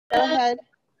Go ahead.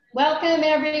 Welcome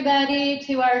everybody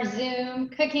to our Zoom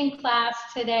cooking class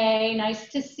today. Nice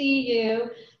to see you.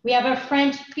 We have a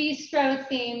French bistro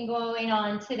theme going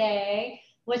on today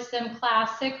with some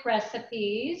classic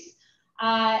recipes.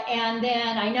 And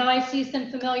then I know I see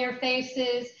some familiar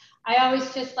faces. I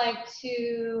always just like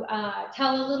to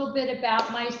tell a little bit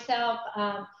about myself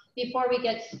before we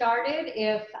get started.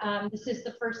 If this is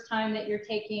the first time that you're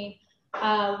taking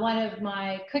one of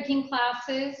my cooking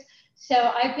classes.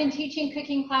 So I've been teaching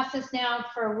cooking classes now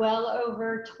for well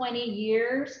over 20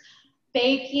 years.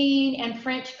 Baking and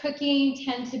French cooking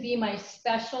tend to be my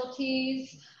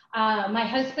specialties. My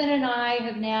husband and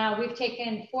I we've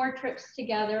taken 4 trips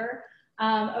together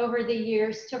over the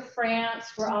years to France.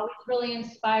 We're always really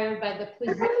inspired by the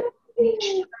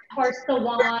cuisine, of course the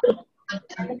wine,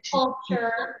 the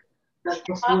culture.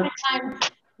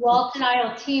 Oftentimes, Walt and I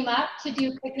will team up to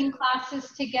do cooking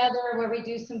classes together where we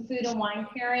do some food and wine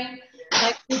pairing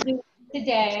like we do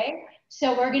today.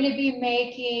 So we're going to be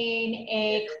making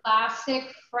a classic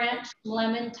French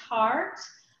lemon tart.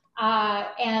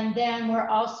 And then we're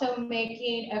also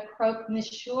making a Croque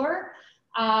Monsieur,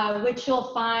 which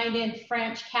you'll find in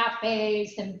French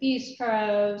cafes and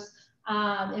bistros,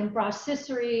 and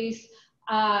brasseries.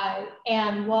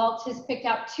 And Walt has picked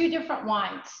out 2 different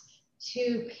wines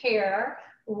to pair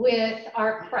with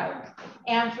our croque.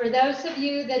 And for those of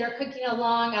you that are cooking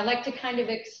along, I'd like to kind of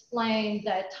explain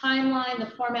the timeline,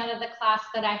 the format of the class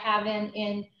that I have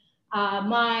in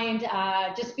mind.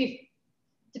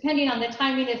 Depending on the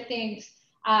timing of things,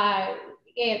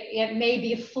 it may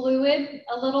be fluid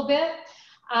a little bit.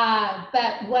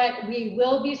 But what we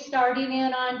will be starting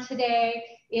in on today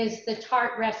is the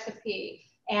tart recipe.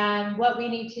 And what we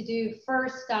need to do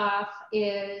first off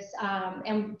is,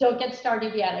 and don't get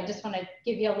started yet, I just want to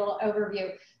give you a little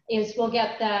overview, is we'll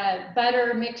get the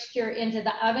butter mixture into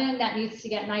the oven. That needs to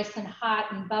get nice and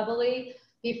hot and bubbly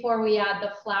before we add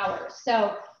the flour.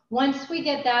 So once we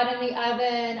get that in the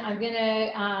oven, I'm going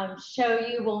to show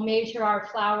you, we'll measure our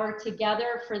flour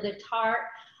together for the tart.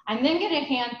 I'm then going to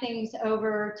hand things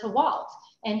over to Walt,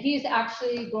 and he's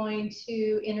actually going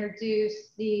to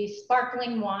introduce the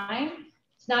sparkling wine.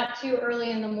 It's not too early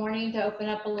in the morning to open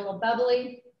up a little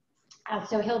bubbly.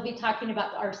 So he'll be talking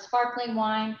about our sparkling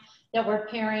wine that we're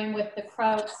pairing with the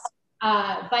croque.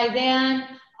 By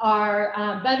then, our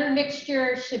butter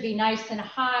mixture should be nice and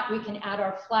hot. We can add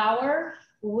our flour.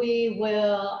 We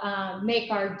will make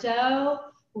our dough.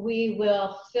 We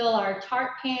will fill our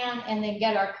tart pan and then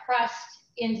get our crust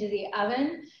into the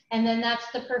oven. And then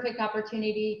that's the perfect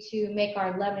opportunity to make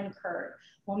our lemon curd.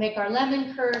 We'll make our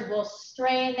lemon curd, we'll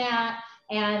strain that.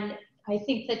 And I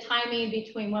think the timing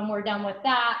between when we're done with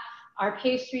that, our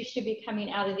pastry should be coming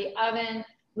out of the oven.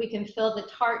 We can fill the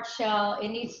tart shell. It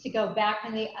needs to go back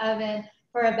in the oven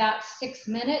for about 6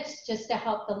 minutes just to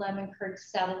help the lemon curd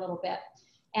set a little bit.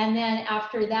 And then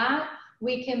after that,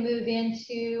 we can move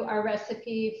into our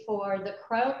recipe for the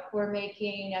croque. We're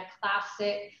making a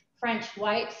classic French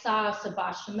white sauce, a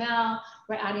béchamel.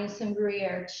 We're adding some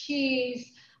Gruyere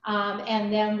cheese.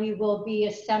 And then we will be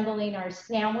assembling our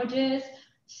sandwiches,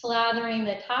 slathering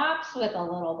the tops with a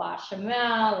little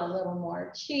béchamel, a little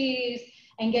more cheese,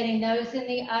 and getting those in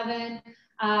the oven.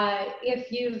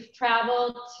 If you've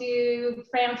traveled to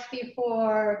France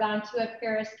before or gone to a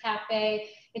Paris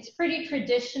cafe, it's pretty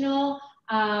traditional.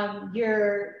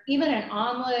 Even an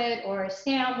omelet or a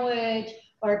sandwich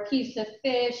or a piece of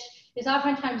fish is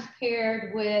oftentimes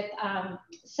paired with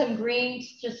some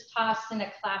greens just tossed in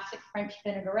a classic French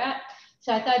vinaigrette.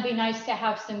 So I thought it'd be nice to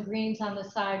have some greens on the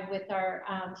side with our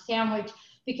sandwich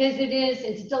because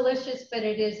it's delicious, but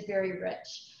it is very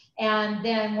rich. And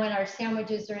then when our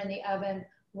sandwiches are in the oven,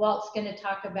 Walt's going to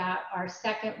talk about our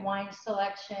second wine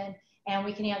selection, and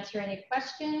we can answer any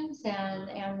questions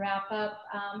and wrap up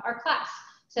our class.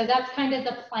 So that's kind of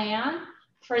the plan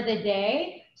for the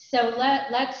day. So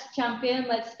let's jump in,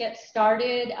 let's get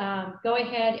started. Go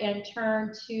ahead and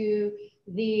turn to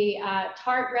the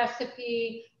tart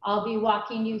recipe. I'll be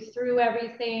walking you through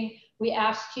everything. We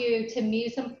asked you to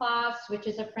mise en place, which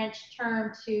is a French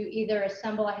term to either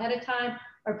assemble ahead of time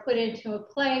or put into a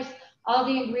place. All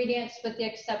the ingredients with the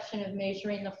exception of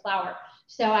measuring the flour.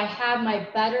 So I have my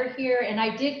butter here, and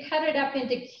I did cut it up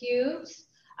into cubes,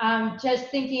 just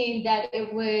thinking that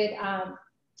it would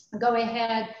go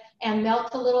ahead and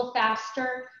melt a little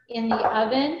faster in the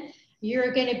oven.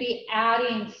 You're going to be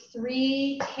adding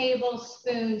 3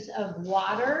 tablespoons of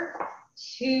water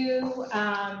to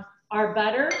our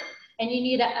butter, and you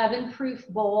need an oven-proof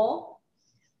bowl.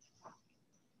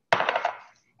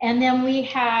 And then we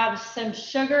have some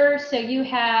sugar. So you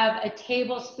have a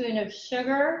tablespoon of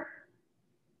sugar,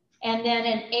 and then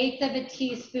 1/8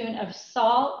 teaspoon of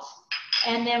salt.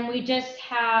 And then we just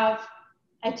have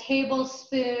a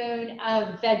tablespoon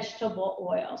of vegetable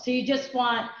oil. So you just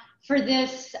want, for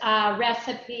this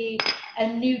recipe, a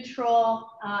neutral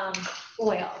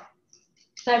oil.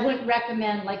 So I wouldn't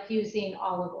recommend like using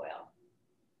olive oil.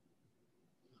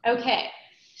 Okay,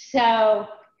 so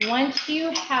once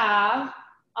you have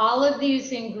all of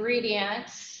these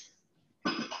ingredients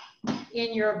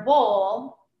in your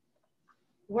bowl,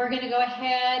 we're going to go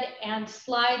ahead and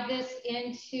slide this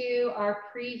into our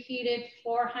preheated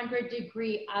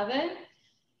 400-degree oven.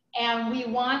 And we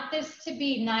want this to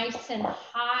be nice and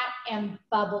hot and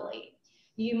bubbly.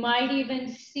 You might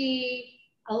even see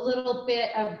a little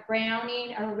bit of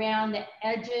browning around the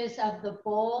edges of the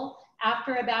bowl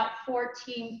after about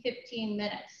 14-15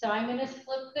 minutes. So I'm going to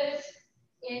slip this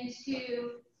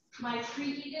into my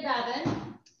preheated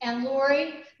oven. And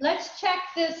Lori, let's check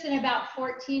this in about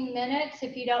 14 minutes,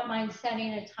 if you don't mind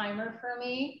setting a timer for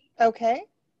me. Okay.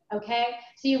 Okay,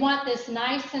 so you want this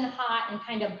nice and hot and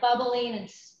kind of bubbling and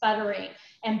sputtering.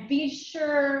 And be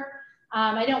sure,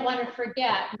 I don't want to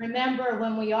forget, remember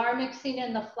when we are mixing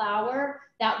in the flour,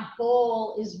 that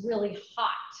bowl is really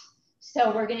hot.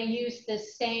 So we're going to use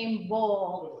this same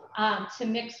bowl to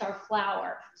mix our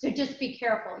flour. So just be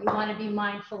careful. You want to be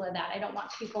mindful of that. I don't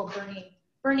want people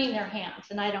burning their hands,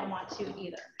 and I don't want to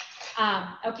either.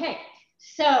 Okay,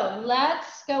 so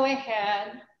let's go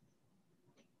ahead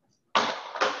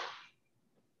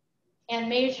and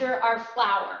measure our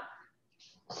flour.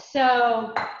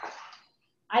 So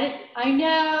I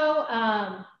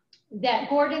know that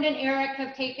Gordon and Eric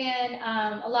have taken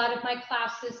a lot of my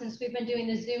classes since we've been doing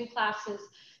the Zoom classes.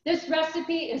 This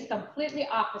recipe is completely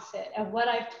opposite of what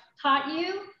I've taught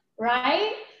you,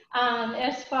 right?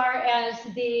 As far as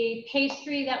the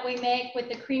pastry that we make with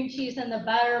the cream cheese and the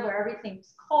butter where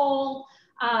everything's cold.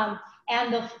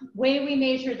 And the way we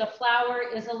measure the flour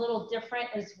is a little different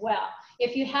as well.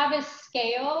 If you have a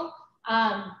scale,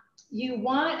 you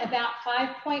want about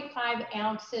 5.5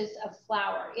 ounces of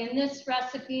flour. In this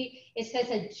recipe, it says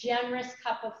a generous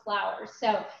cup of flour.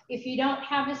 So if you don't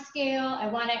have a scale, I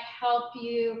want to help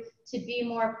you to be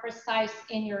more precise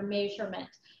in your measurement.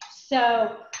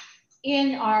 So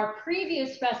in our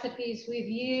previous recipes, we've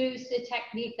used a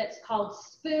technique that's called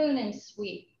spoon and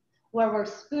sweep, where we're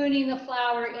spooning the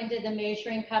flour into the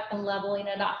measuring cup and leveling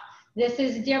it off. This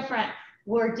is different.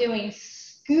 We're doing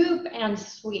scoop and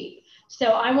sweep.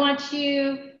 So I want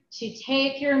you to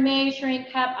take your measuring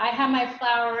cup. I have my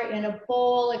flour in a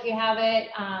bowl. If you have it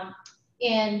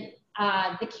in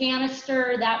the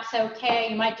canister, that's okay.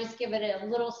 You might just give it a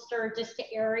little stir just to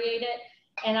aerate it.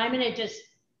 And I'm going to just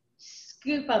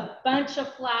scoop a bunch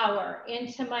of flour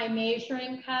into my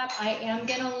measuring cup. I am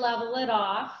going to level it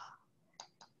off.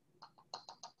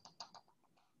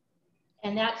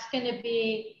 And that's going to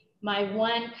be my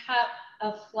 1 cup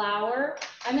of flour.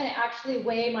 I'm going to actually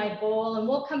weigh my bowl and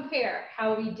we'll compare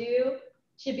how we do.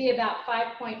 Should be about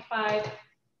 5.5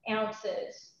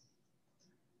 ounces.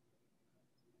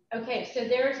 Okay, so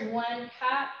there's 1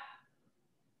 cup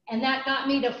and that got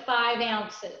me to 5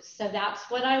 ounces. So that's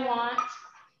what I want.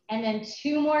 And then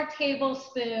 2 more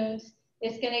tablespoons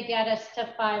is going to get us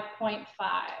to 5.5.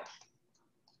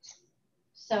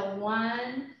 So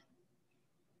 1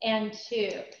 and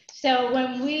 2. So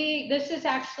when this is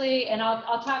actually, and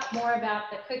I'll talk more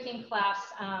about the cooking class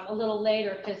a little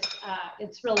later because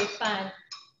it's really fun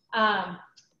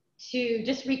to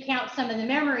just recount some of the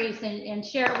memories and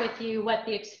share with you what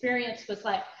the experience was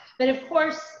like. But of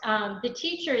course, the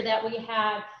teacher that we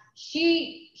had,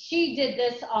 she did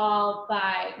this all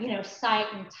by, sight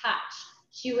and touch.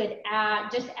 She would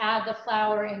just add the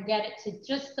flour and get it to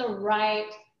just the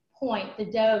right point, the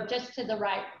dough just to the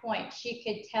right point. She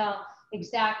could tell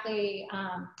exactly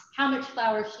how much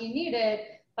flour she needed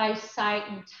by sight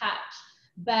and touch.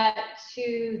 But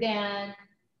to then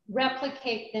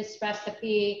replicate this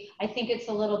recipe, I think it's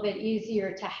a little bit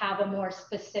easier to have a more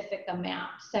specific amount.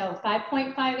 So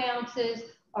 5.5 ounces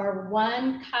or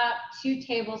 1 cup, 2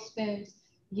 tablespoons,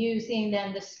 using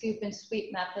then the scoop and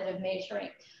sweep method of measuring.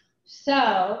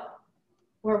 So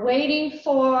we're waiting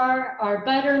for our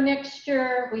butter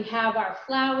mixture. We have our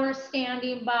flour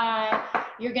standing by.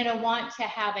 You're going to want to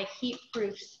have a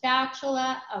heat-proof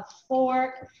spatula, a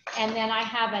fork, and then I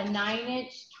have a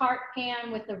 9-inch tart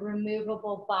pan with a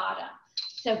removable bottom.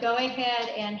 So go ahead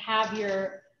and have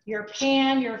your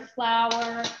pan, your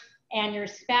flour, and your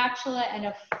spatula and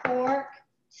a fork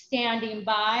standing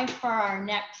by for our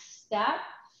next step.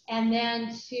 And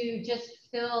then to just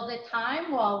fill the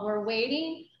time while we're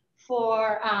waiting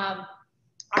for our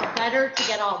butter to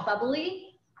get all bubbly.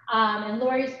 And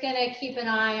Lori's gonna keep an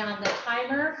eye on the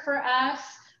timer for us.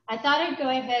 I thought I'd go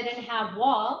ahead and have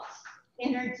Walt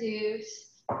introduce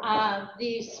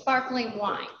the sparkling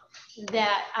wine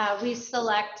that we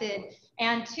selected.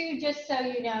 And two, just so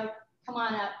you know, come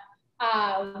on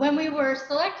up. When we were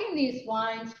selecting these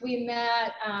wines, we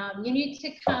met, you need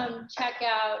to come check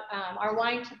out our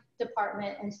wine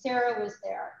department, and Sarah was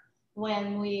there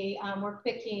when we were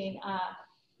picking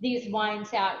these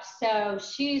wines out. So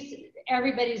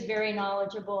everybody's very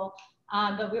knowledgeable,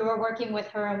 but we were working with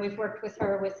her, and we've worked with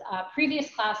her with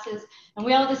previous classes, and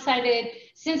we all decided,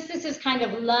 since this is kind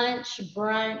of lunch,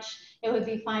 brunch, it would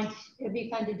be fun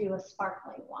to do a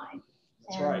sparkling wine.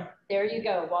 That's and right. There you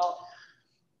go, Walt.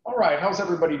 All right, how's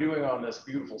everybody doing on this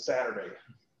beautiful Saturday?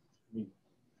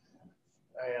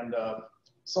 And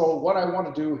so what I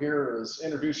want to do here is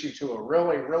introduce you to a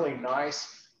really, really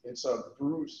nice, it's a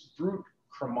Brut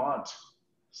Cremant.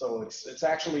 So it's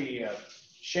actually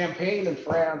Champagne in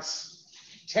France,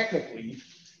 technically,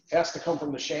 has to come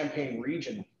from the Champagne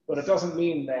region, but it doesn't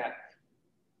mean that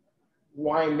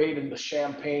wine made in the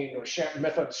Champagne or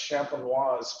methods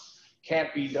champenoise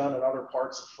can't be done in other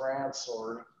parts of France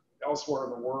or elsewhere in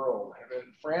the world. And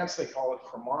in France, they call it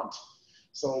Cremant.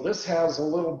 So this has a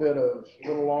little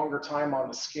longer time on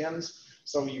the skins,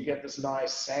 so you get this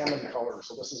nice salmon color.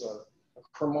 So this is a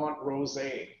Cremant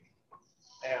Rosé.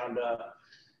 And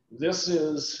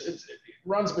it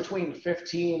runs between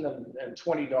 $15 and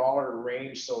 $20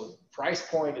 range, so price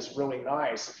point is really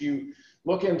nice. If you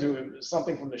look into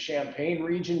something from the Champagne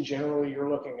region, generally you're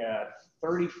looking at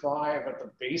 $35 at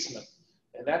the basement,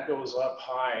 and that goes up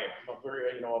high, up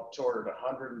toward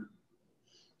 100,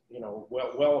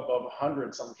 well above 100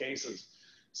 in some cases.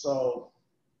 So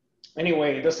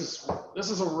anyway, this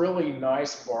is a really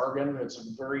nice bargain. It's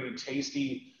very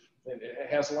tasty. It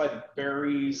has like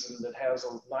berries, and it has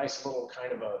a nice little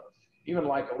kind of even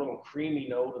like a little creamy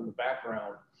note in the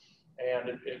background. And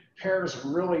it pairs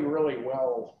really, really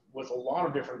well with a lot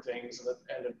of different things.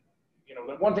 The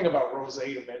one thing about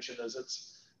rosé to mention is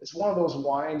it's one of those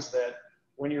wines that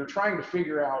when you're trying to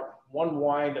figure out one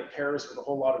wine that pairs with a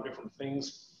whole lot of different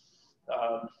things,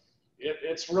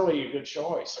 it's really a good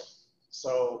choice.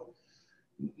 So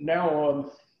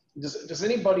now, does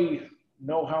anybody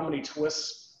know how many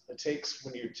twists it takes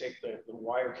when you take the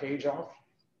wire cage off?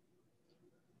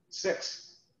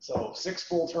 6. So 6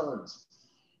 full turns.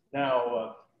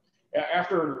 Now,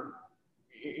 after,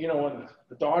 when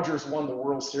the Dodgers won the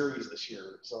World Series this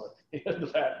year, so at the end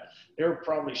of that, they're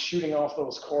probably shooting off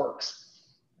those corks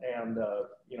and,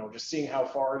 just seeing how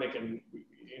far they can,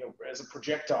 as a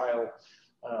projectile,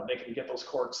 they can get those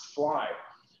corks to fly.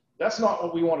 That's not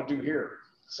what we want to do here.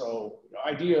 So the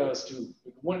idea is to,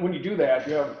 when you do that,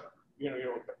 you have,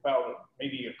 about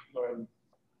maybe a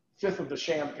fifth of the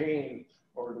champagne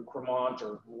or the Cremant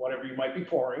or whatever you might be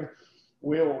pouring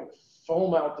will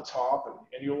foam out the top,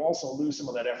 and you'll also lose some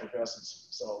of that effervescence.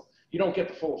 So you don't get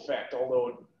the full effect,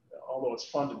 although it's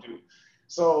fun to do.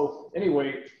 So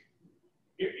anyway,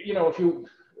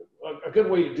 a good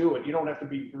way to do it, you don't have to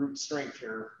be brute strength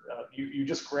here. You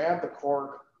just grab the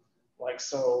cork like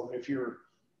so. If you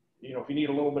need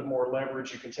a little bit more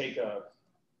leverage, you can take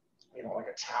like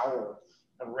a towel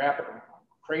and wrap it,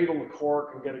 cradle the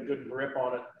cork and get a good grip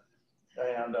on it.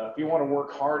 And if you want to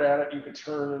work hard at it, you can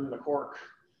turn the cork.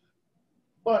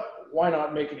 But why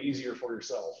not make it easier for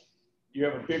yourself? You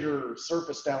have a bigger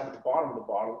surface down at the bottom of the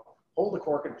bottle. Hold the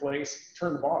cork in place,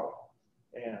 turn the bottle,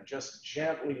 and just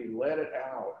gently let it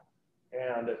out.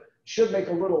 And it should make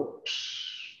a little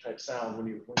type sound when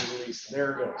you release.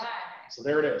 There it goes. So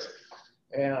there it is.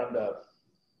 And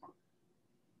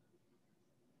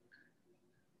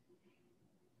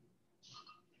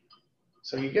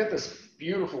so you get this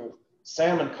beautiful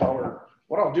salmon color.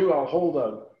 What I'll do, I'll hold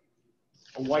a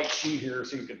white sheet here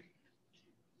so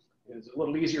it's a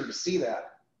little easier to see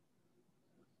that.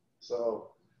 So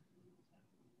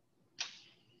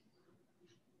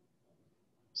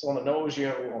on the nose, you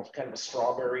have a little kind of a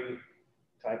strawberry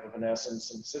type of an essence.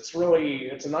 And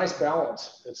it's a nice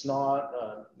balance. It's not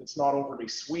overly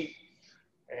sweet.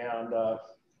 And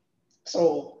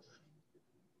so.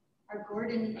 Are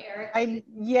Gordon and Eric?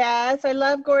 Yes, I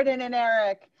love Gordon and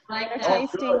Eric. Like They're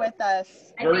tasting with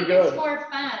us. I think it's more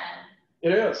fun.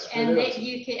 It is. And that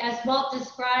you can, as Walt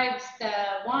describes the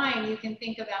wine, you can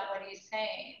think about what he's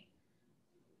saying.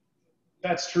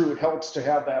 That's true. It helps to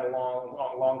have that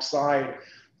alongside.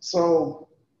 So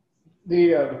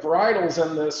the varietals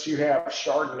in this, you have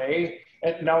Chardonnay.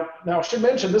 And now I should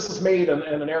mention this is made in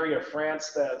an area of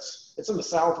France it's in the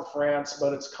south of France,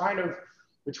 but it's kind of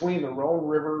between the Rhone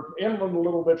River, inland a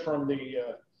little bit from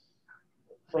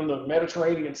the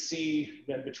Mediterranean Sea,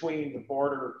 then between the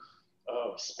border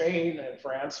of Spain and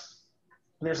France.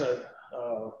 And there's a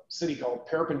city called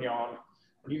Perpignan.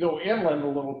 When you go inland a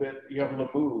little bit, you have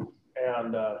Limoux,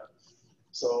 and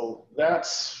so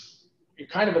you're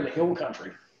kind of in the hill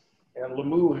country. And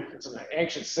Limoux, it's an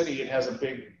ancient city. It has a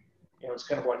big, it's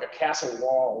kind of like a castle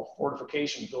wall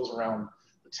fortification goes around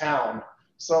the town.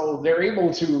 So they're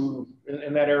able to,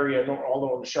 in that area,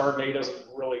 although the Chardonnay doesn't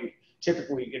really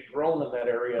typically get grown in that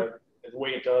area the way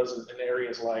it does in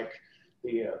areas like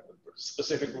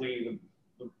specifically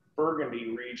the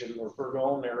Burgundy region or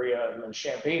Bourgogne area and then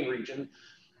Champagne region,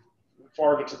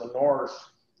 farther to the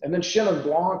north. And then Chenin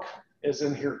Blanc is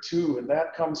in here too, and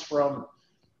that comes from,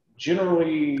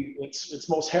 generally, it's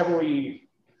most heavily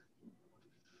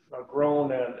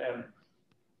grown and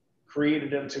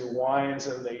created into wines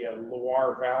in the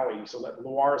Loire Valley. So that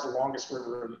Loire is the longest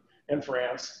river in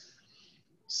France.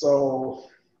 So,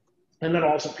 and then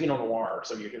also Pinot Noir.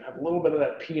 So you can have a little bit of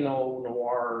that Pinot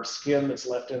Noir skin that's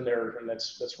left in there, and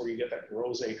that's where you get that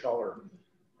rosé color.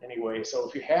 Anyway, so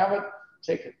if you have it,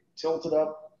 tilt it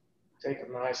up, take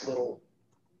a nice little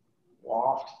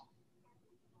waft.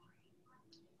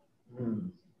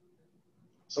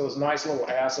 So it's nice little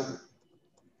acid.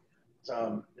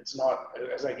 It's not,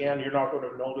 again, you're not going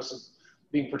to notice it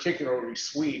being particularly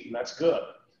sweet, and that's good.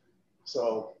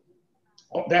 So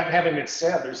that having been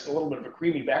said, there's a little bit of a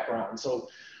creamy background. So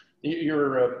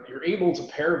you're able to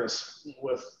pair this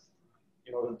with,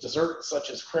 desserts such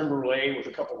as creme brulee with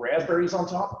a couple raspberries on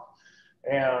top.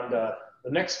 And the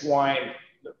next wine,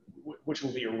 which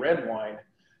will be a red wine,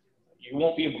 you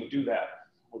won't be able to do that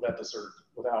with that dessert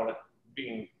without it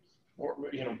being,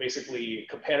 basically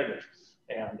competitive.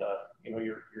 And,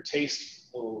 your taste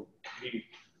will be,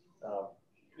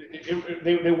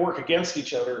 they work against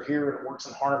each other. Here it works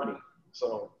in harmony.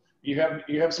 So you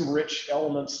have some rich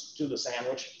elements to the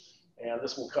sandwich, and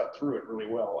this will cut through it really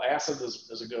well. Acid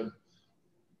is a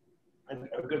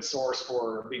good source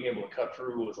for being able to cut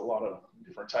through with a lot of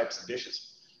different types of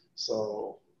dishes.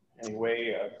 So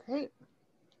anyway. Great.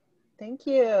 Thank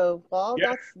you. Well,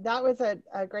 yeah. that was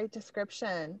a great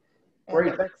description. And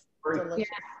great. It looks great. delicious.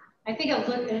 Yeah, I think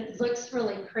it looks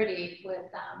really pretty with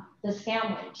the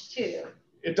sandwich too.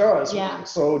 It does. Yeah.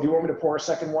 So do you want me to pour a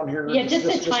second one here? Yeah, just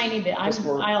a tiny bit.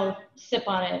 I'll sip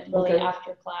on it really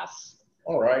after class.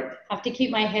 All right. Have to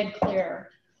keep my head clear.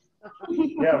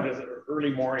 Yeah, it is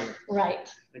early morning. Right.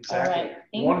 Exactly. All right.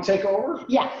 You want to take over?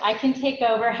 Yeah, I can take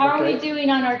over. How are we doing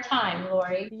on our time,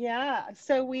 Lori? Yeah,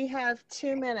 so we have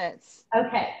 2 minutes.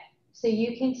 Okay, so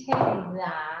you can take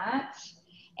that.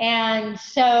 And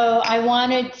so I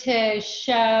wanted to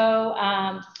show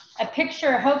a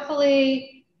picture.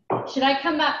 Hopefully, should I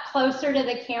come up closer to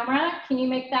the camera? Can you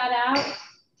make that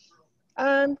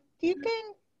out? You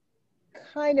can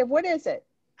kind of, what is it?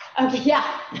 Okay,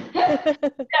 yeah.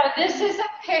 So this is a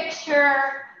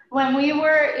picture when we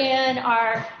were in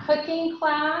our cooking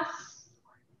class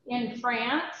in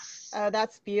France. Oh,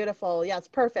 that's beautiful. Yeah, it's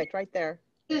perfect right there.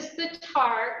 This is the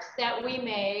tart that we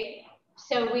made.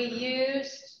 So we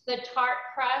used the tart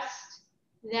crust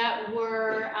that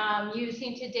we're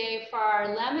using today for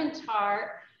our lemon tart,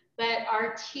 but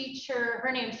our teacher,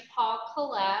 her name's Paul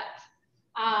Collette,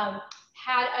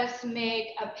 had us make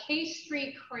a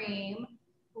pastry cream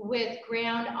with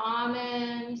ground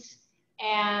almonds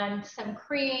and some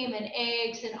cream and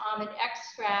eggs and almond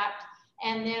extract.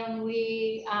 And then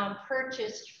we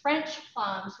purchased French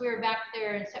plums. We were back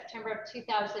there in September of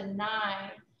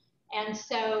 2009. And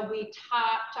so we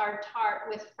topped our tart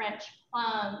with French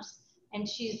plums, and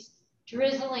she's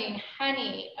drizzling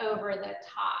honey over the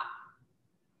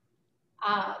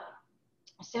top.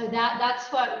 So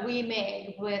that's what we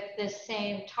made with this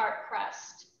same tart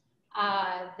crust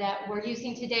that we're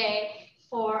using today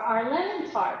for our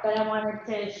lemon tart, but I wanted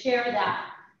to share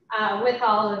that with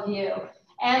all of you.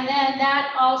 And then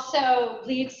that also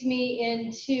leads me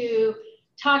into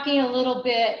talking a little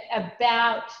bit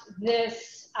about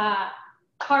this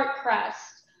tart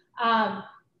crust.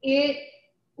 It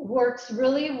works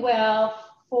really well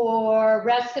for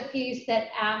recipes that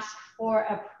ask for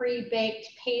a pre-baked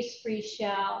pastry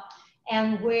shell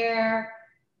and where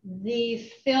the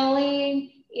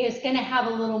filling is going to have a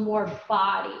little more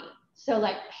body. So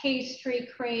like pastry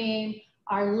cream,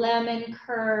 our lemon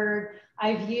curd.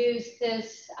 I've used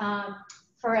this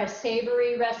for a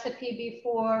savory recipe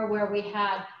before where we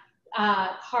had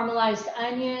caramelized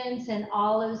onions and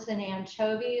olives and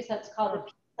anchovies. That's called a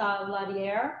pizza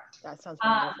ladriere. That sounds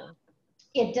wonderful.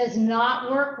 It does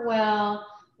not work well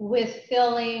with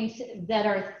fillings that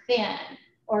are thin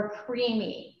or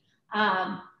creamy.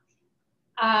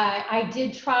 I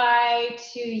did try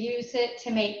to use it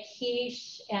to make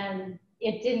quiche, and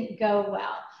it didn't go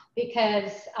well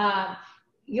because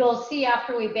you'll see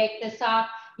after we bake this off,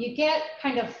 you get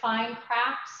kind of fine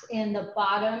cracks in the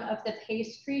bottom of the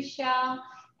pastry shell.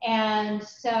 And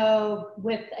so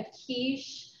with a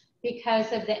quiche,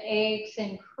 because of the eggs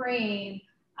and cream,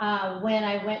 when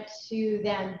I went to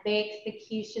then bake the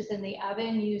quiches in the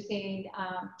oven using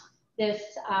this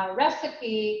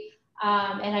recipe,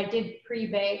 and I did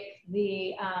pre-bake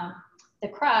the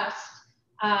crust,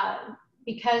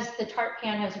 because the tart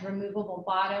pan has a removable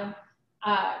bottom,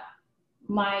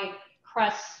 my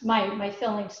crust, my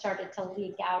filling started to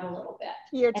leak out a little bit.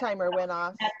 Your timer went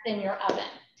off. That's in your oven.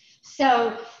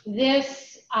 So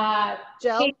this,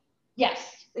 Jill?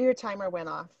 Yes. Your timer went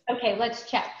off. Okay, let's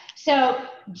check. So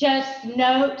just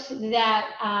note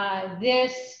that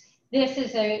this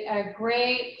is a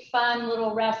great, fun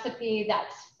little recipe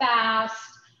that's fast,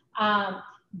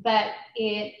 but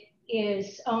it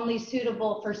is only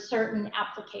suitable for certain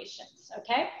applications,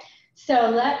 okay? So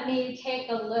let me take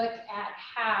a look at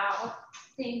how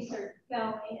things are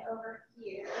going over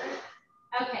here.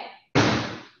 Okay,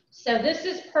 so this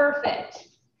is perfect.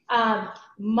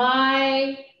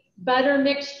 My butter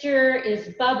mixture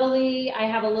is bubbly. I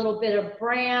have a little bit of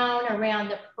brown around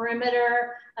the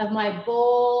perimeter of my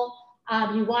bowl.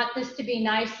 You want this to be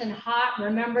nice and hot.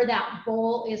 Remember that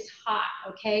bowl is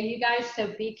hot, okay, you guys?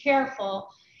 So be careful.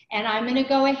 And I'm gonna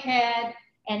go ahead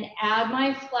and add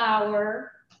my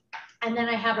flour, and then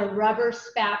I have a rubber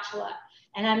spatula.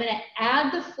 And I'm gonna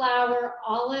add the flour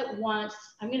all at once.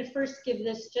 I'm gonna first give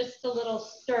this just a little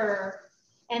stir.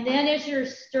 And then as you're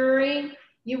stirring,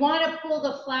 you wanna pull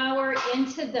the flour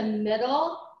into the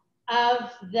middle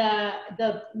of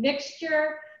the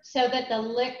mixture so that the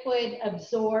liquid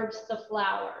absorbs the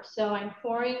flour. So I'm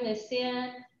pouring this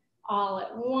in all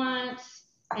at once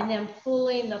and then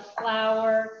pulling the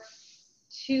flour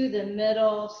to the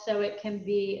middle so it can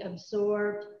be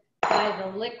absorbed by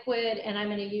the liquid. And I'm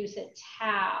gonna use a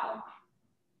towel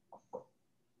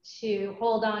to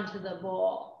hold on to the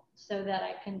bowl so that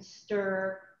I can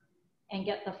stir and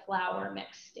get the flour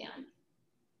mixed in.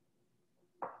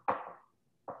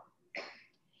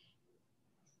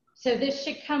 So this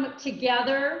should come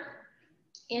together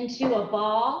into a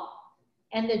ball,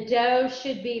 and the dough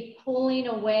should be pulling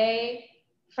away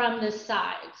from the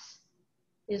sides,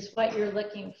 is what you're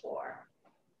looking for.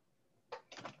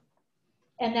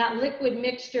 And that liquid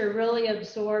mixture really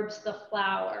absorbs the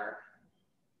flour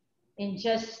in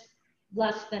just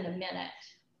less than a minute.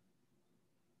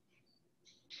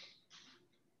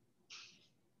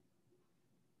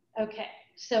 Okay,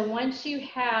 so once you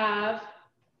have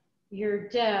your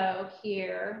dough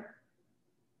here,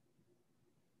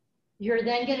 you're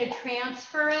then going to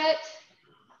transfer it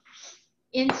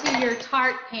into your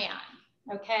tart pan,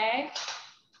 okay?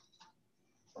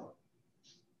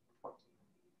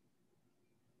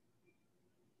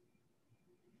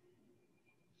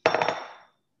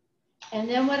 And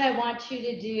then what I want you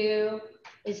to do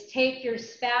is take your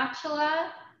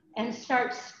spatula and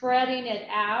start spreading it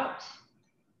out.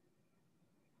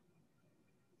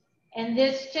 And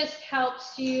this just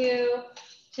helps you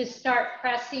to start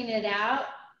pressing it out,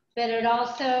 but it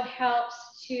also helps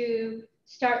to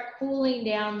start cooling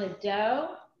down the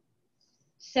dough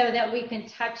so that we can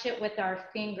touch it with our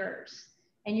fingers.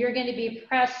 And you're going to be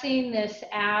pressing this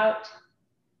out.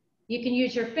 You can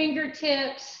use your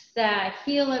fingertips, the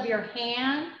heel of your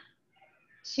hand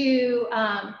to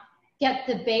get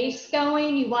the base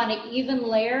going. You want an even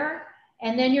layer,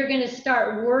 and then you're going to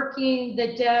start working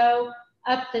the dough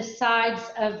up the sides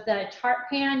of the tart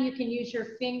pan. You can use your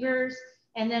fingers,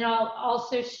 and then I'll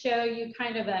also show you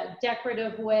kind of a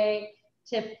decorative way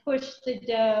to push the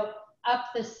dough up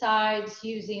the sides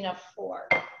using a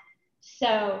fork.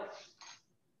 So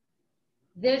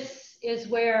this is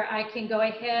where I can go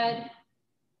ahead.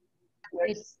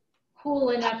 It's cool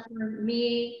enough for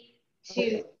me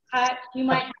to cut. You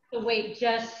might have to wait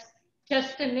just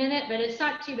a minute, but it's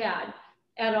not too bad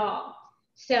at all.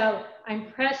 So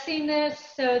I'm pressing this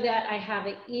so that I have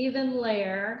an even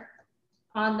layer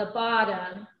on the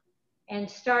bottom and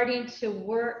starting to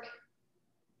work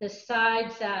the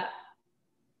sides up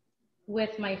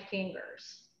with my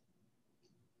fingers.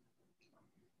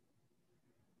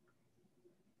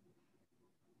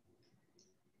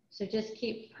 So just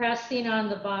keep pressing on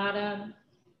the bottom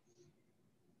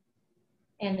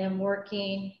and then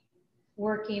working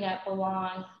up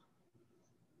along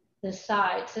the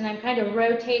sides. And I'm kind of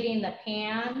rotating the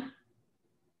pan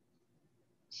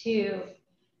to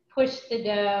push the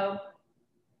dough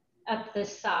up the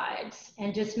sides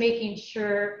and just making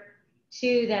sure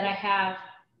too that I have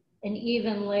an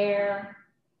even layer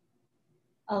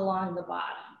along the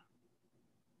bottom.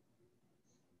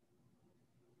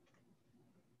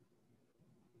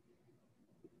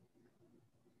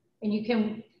 And you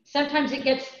can, sometimes it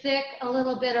gets thick a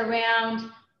little bit around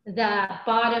the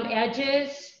bottom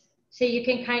edges. So you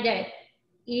can kind of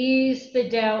ease the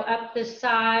dough up the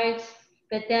sides,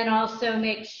 but then also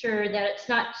make sure that it's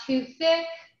not too thick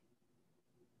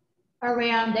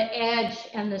around the edge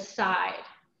and the side.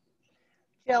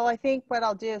 Jill, I think what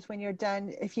I'll do is when you're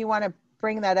done, if you want to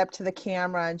bring that up to the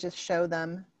camera and just show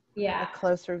them a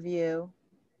closer view.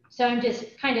 So I'm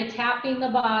just kind of tapping the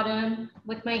bottom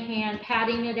with my hand,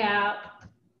 patting it out.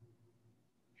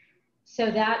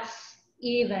 So that's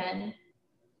even.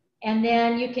 And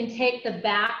then you can take the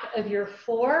back of your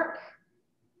fork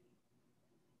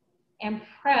and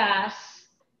press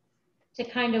to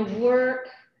kind of work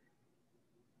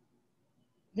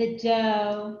the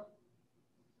dough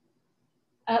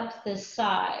up the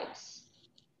sides.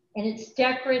 And it's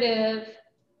decorative,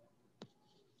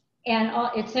 and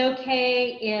it's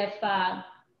okay if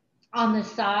on the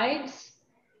sides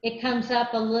it comes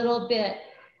up a little bit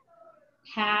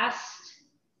past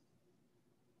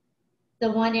the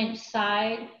 1-inch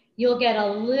side. You'll get a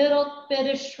little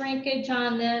bit of shrinkage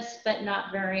on this, but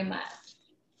not very much.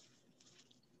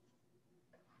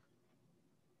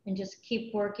 And just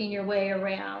keep working your way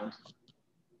around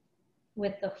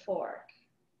with the fork.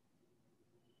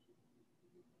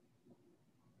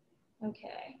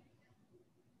 Okay.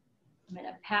 I'm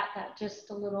gonna pat that just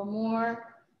a little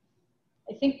more.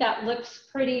 I think that looks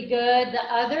pretty good. The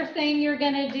other thing you're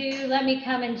gonna do, let me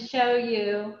come and show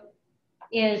you,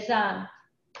 is,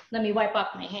 let me wipe off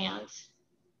my hands,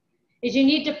 is you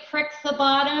need to prick the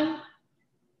bottom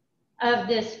of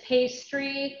this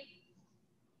pastry.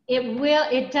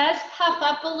 It does puff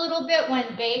up a little bit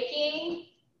when baking,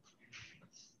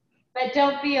 but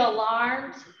don't be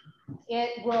alarmed.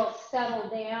 It will settle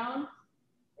down,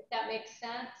 if that makes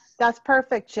sense. That's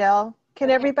perfect, Jill. Can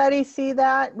everybody see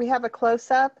that? We have a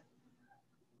close-up.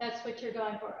 That's what you're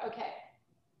going for, okay.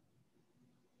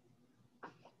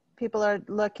 People are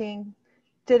looking.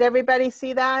 Did everybody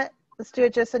see that? Let's do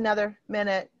it just another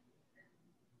minute.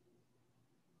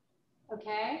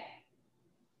 Okay.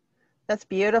 That's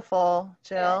beautiful,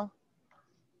 Jill.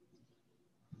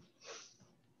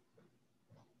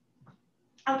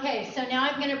 Okay, so now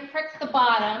I'm gonna prick the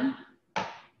bottom.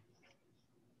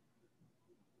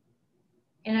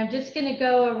 And I'm just gonna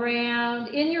go around.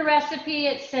 In your recipe,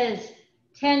 it says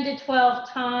 10 to 12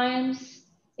 times.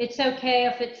 It's okay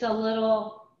if it's a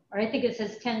little, or I think it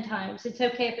says 10 times. It's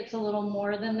okay if it's a little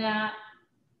more than that.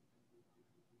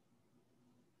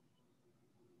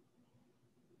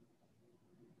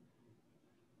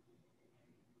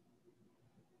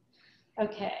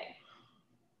 Okay.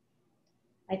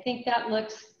 I think that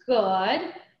looks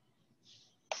good.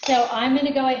 So I'm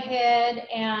gonna go ahead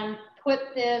and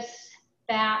put this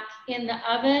back in the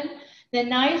oven. The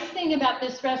nice thing about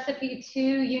this recipe too,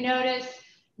 you notice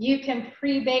you can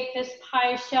pre-bake this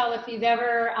pie shell. If you've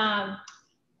ever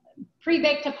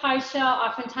pre-baked a pie shell,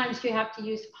 oftentimes you have to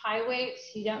use pie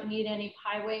weights. You don't need any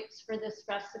pie weights for this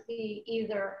recipe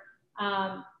either.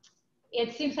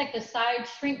 It seems like the sides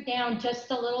shrink down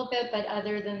just a little bit, but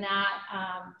other than that,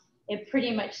 it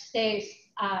pretty much stays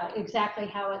exactly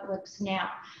how it looks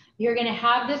now. You're gonna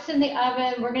have this in the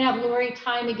oven. We're gonna have Lori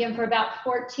time again for about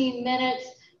 14 minutes.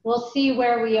 We'll see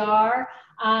where we are.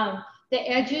 The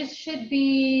edges should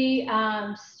be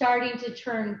starting to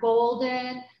turn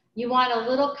golden. You want a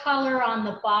little color on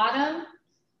the bottom,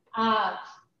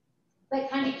 but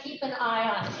kind of keep an eye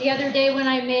on it. The other day when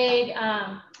I made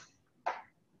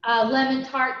lemon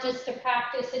tart just to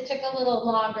practice, it took a little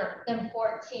longer than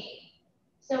 14.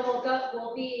 So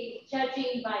we'll be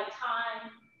judging by time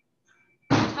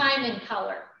and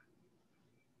color.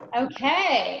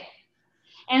 Okay,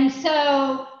 and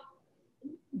so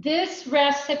this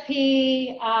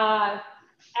recipe,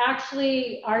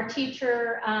 actually our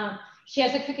teacher, she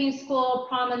has a cooking school,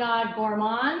 Promenade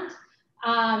Gourmand,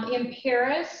 in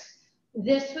Paris.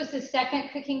 This was the second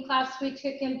cooking class we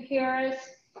took in Paris,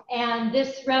 and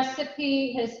this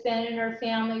recipe has been in her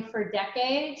family for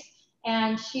decades.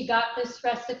 And she got this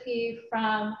recipe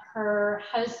from her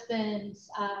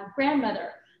husband's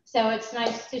grandmother. So it's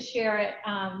nice to share it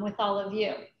with all of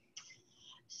you.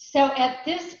 So at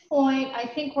this point, I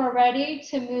think we're ready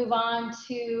to move on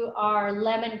to our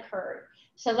lemon curd.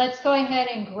 So let's go ahead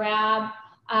and grab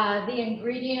the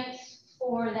ingredients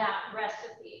for that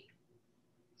recipe.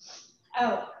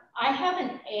 Oh, I have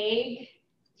an egg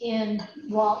in,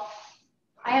 Walt,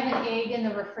 I have an egg in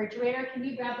the refrigerator. Can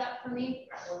you grab that for me?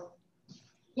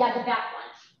 Yeah, the back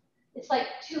one. It's like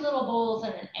 2 little bowls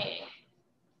and an egg.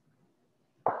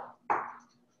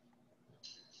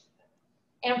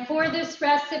 And for this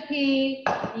recipe,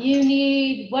 you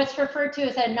need what's referred to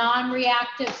as a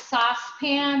non-reactive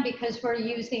saucepan because we're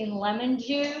using lemon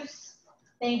juice.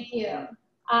 Thank you.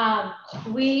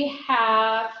 We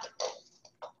have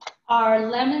our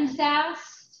lemon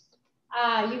zest.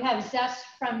 You have zest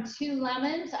from 2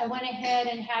 lemons. I went ahead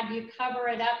and had you cover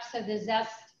it up so the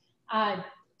zest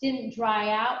didn't dry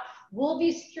out. We'll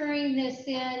be stirring this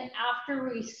in after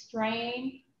we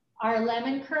strain our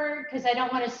lemon curd because I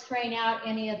don't want to strain out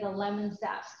any of the lemon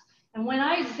zest. And when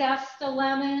I zest a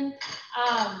lemon,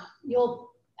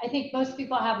 I think most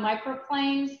people have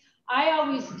microplanes. I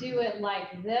always do it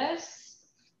like this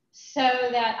so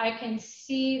that I can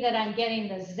see that I'm getting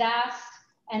the zest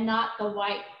and not the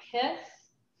white pith.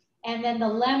 And then the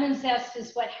lemon zest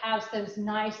is what has those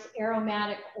nice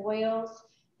aromatic oils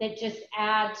that just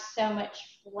add so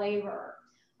much flavor.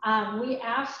 We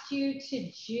asked you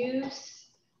to juice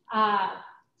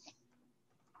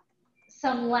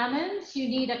some lemons. You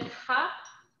need a cup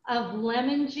of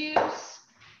lemon juice.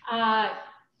 I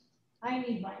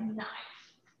need my knife.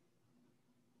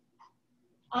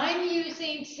 I'm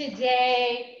using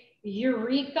today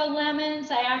Eureka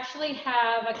lemons. I actually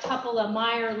have a couple of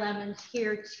Meyer lemons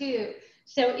here too.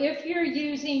 So if you're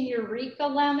using Eureka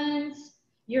lemons,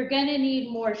 you're gonna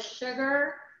need more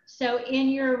sugar. So in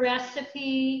your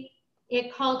recipe,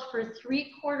 it called for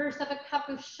 3/4 of a cup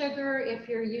of sugar if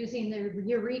you're using the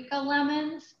Eureka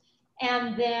lemons,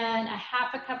 and then a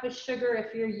 1/2 cup of sugar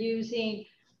if you're using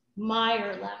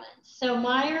Meyer lemons. So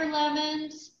Meyer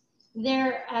lemons,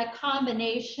 they're a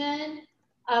combination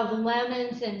of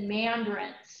lemons and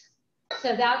mandarins.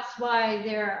 So that's why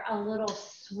they're a little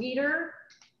sweeter.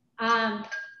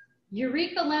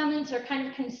 Eureka lemons are kind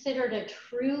of considered a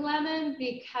true lemon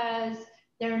because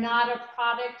they're not a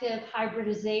product of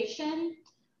hybridization.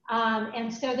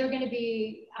 And so they're going to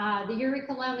be, the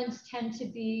Eureka lemons tend to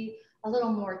be a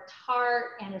little more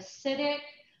tart and acidic.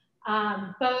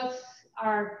 Both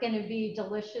are going to be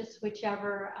delicious,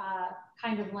 whichever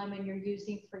kind of lemon you're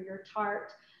using for your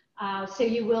tart. So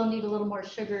you will need a little more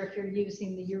sugar if you're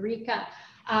using the Eureka.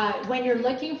 When you're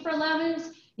looking for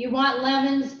lemons, you want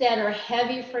lemons that are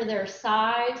heavy for their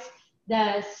size.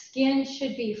 The skin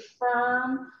should be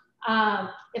firm.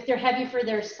 If they're heavy for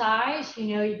their size,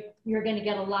 you know you're going to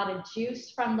get a lot of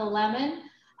juice from the lemon.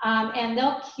 And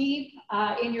they'll keep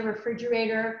in your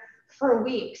refrigerator for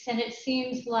weeks. And it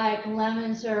seems like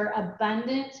lemons are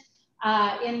abundant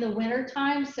in the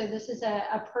wintertime. So this is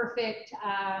a perfect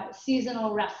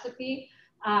seasonal recipe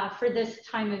for this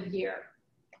time of year.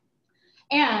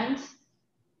 And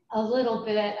a little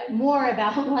bit more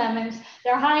about lemons.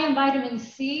 They're high in vitamin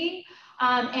C.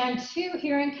 And 2,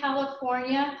 here in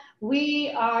California,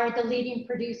 we are the leading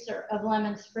producer of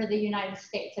lemons for the United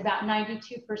States. About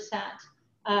 92%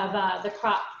 of the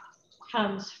crop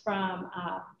comes from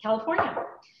California.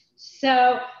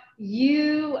 So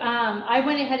I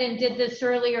went ahead and did this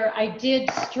earlier. I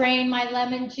did strain my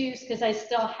lemon juice because I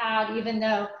still had, even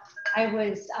though I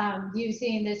was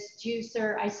using this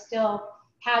juicer, I still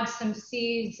had some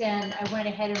seeds, and I went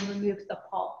ahead and removed the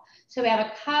pulp. So we have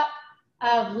a cup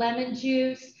of lemon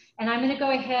juice, and I'm going to go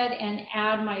ahead and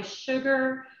add my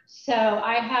sugar. So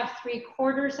I have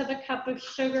 3/4 of a cup of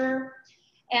sugar,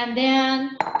 and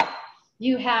then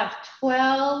you have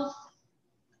 12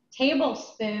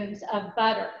 tablespoons of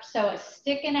butter. So a 1.5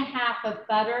 sticks of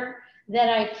butter that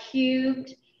I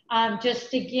cubed,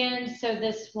 just again, so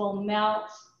this will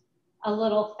melt a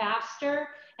little faster.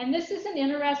 And this is an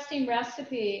interesting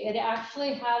recipe. It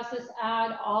actually has us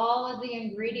add all of the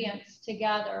ingredients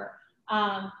together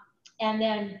and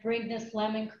then bring this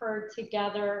lemon curd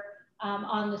together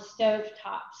on the stove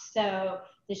top. So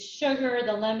the sugar,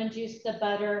 the lemon juice, the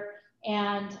butter,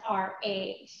 and our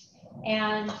eggs.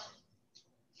 And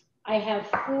I have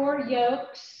 4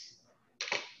 yolks,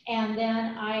 and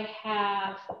then I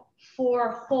have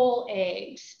 4 whole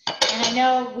eggs. And I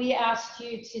know we asked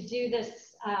you to do this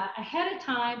ahead of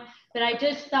time, but I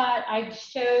just thought I'd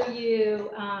show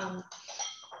you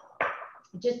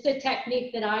just a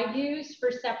technique that I use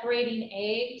for separating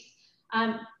eggs.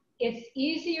 It's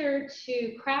easier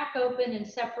to crack open and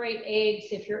separate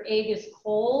eggs if your egg is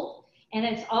cold, and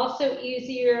it's also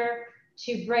easier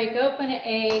to break open an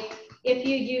egg if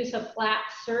you use a flat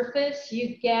surface.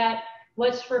 You get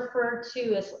what's referred to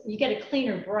as, you get a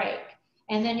cleaner break,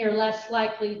 and then you're less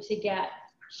likely to get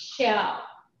shell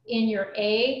in your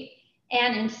egg.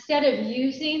 And instead of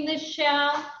using the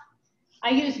shell, I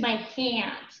use my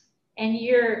hand, and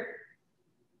you're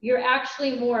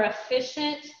actually more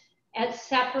efficient at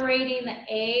separating the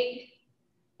egg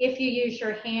if you use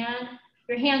your hand.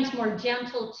 Your hand's more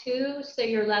gentle too, so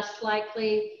you're less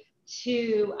likely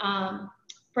to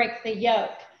break the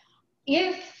yolk.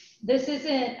 If this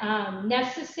isn't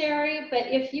necessary, but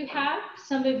if you have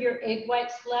some of your egg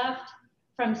whites left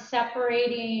from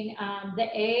separating the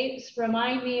eggs,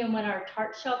 remind me, and when our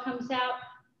tart shell comes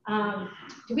out,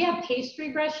 do we have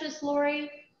pastry brushes,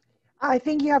 Lori? I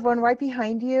think you have one right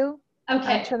behind you.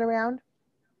 Okay. Turn around.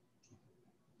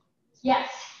 Yes.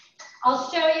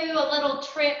 I'll show you a little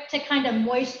trick to kind of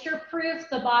moisture proof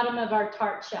the bottom of our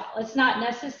tart shell. It's not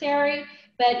necessary,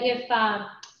 but if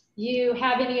you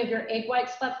have any of your egg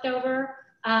whites left over,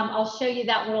 I'll show you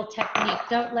that little technique.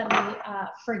 Don't let me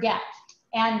forget.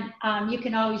 And you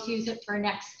can always use it for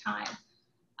next time.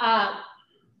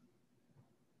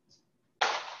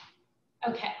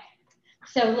 Okay,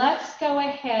 so let's go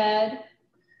ahead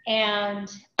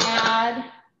and add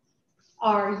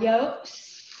our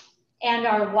yolks and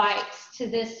our whites to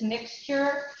this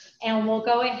mixture, and we'll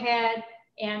go ahead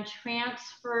and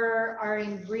transfer our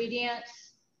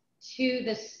ingredients to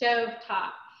the stove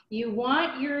top. You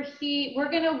want your heat,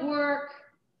 we're gonna work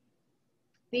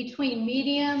between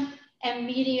medium and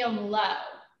medium low.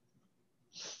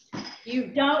 You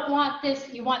don't want this,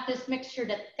 you want this mixture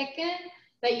to thicken,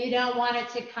 but you don't want it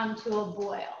to come to a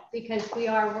boil because we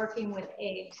are working with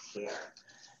eggs here.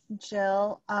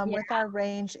 Jill, with our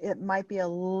range, it might be a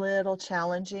little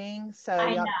challenging. So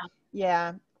I know.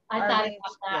 Yeah. I thought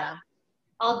about that. Yeah.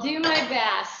 I'll do my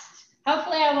best.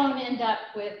 Hopefully I won't end up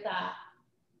with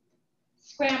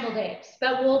scrambled eggs,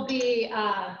 but we'll be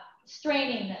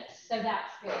straining this, so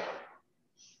that's good.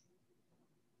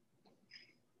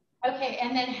 Okay,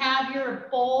 and then have your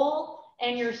bowl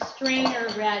and your strainer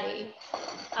ready,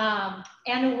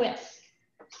 and a whisk.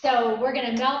 So we're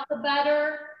gonna melt the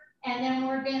butter, and then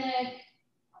we're gonna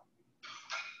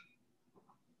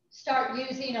start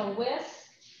using a whisk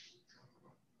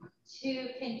to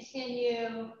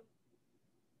continue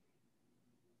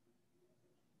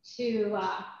to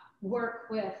work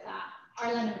with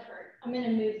our lemon curd. I'm gonna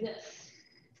move this.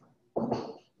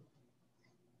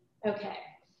 Okay,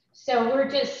 so we're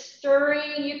just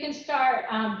stirring. You can start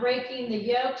breaking the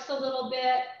yolks a little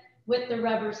bit with the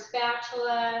rubber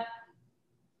spatula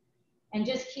and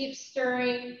just keep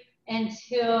stirring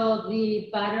until the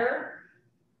butter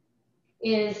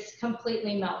is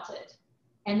completely melted.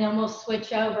 And then we'll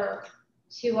switch over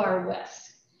to our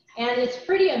whisk. And it's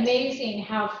pretty amazing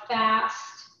how fast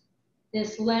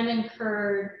this lemon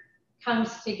curd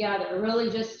comes together, really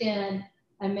just in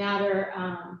a matter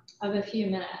of a few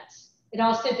minutes. It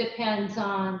also depends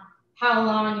on how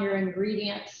long your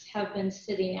ingredients have been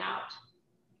sitting out.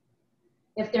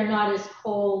 If they're not as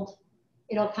cold,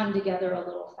 it'll come together a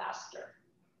little faster.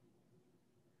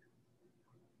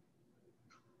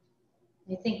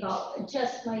 I think I'll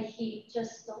adjust my heat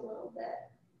just a little bit.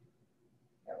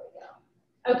 There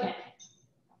we go. Okay.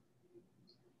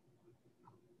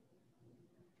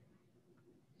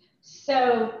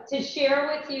 So to share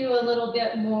with you a little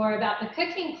bit more about the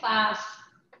cooking class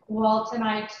Walt and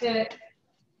I took,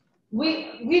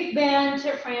 we've been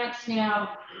to France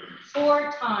now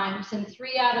 4 times, and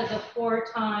 3 out of the 4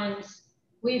 times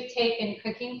we've taken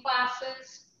cooking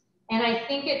classes. And I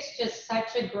think it's just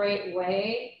such a great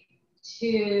way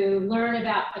to learn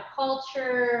about the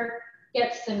culture,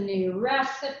 get some new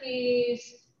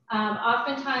recipes.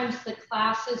 Oftentimes the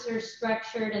classes are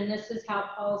structured, and this is how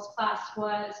Paul's class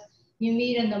was. You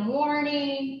meet in the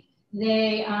morning,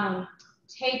 they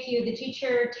take you, the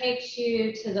teacher takes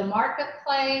you to the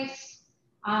marketplace,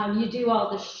 you do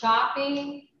all the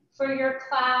shopping for your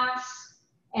class,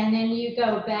 and then you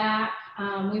go back.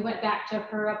 We went back to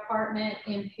her apartment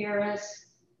in Paris,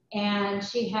 and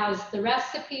she has the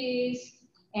recipes,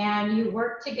 and you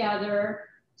work together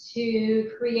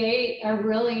to create a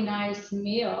really nice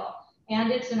meal.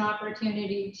 And it's an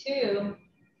opportunity too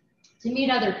to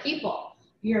meet other people.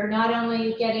 You're not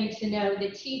only getting to know the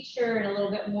teacher and a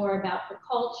little bit more about the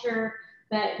culture,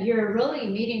 but you're really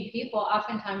meeting people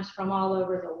oftentimes from all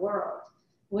over the world,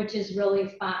 which is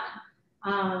really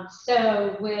fun.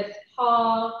 So with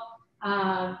Paul,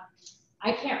 I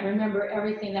can't remember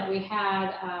everything that we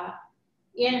had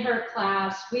in her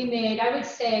class. We made, I would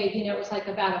say, you know, it was like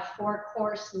about a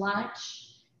 4-course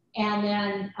lunch, and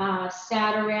then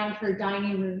sat around her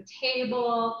dining room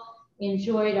table,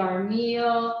 enjoyed our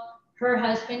meal. Her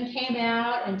husband came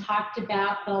out and talked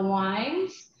about the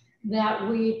wines that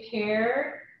we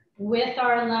paired with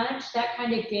our lunch. That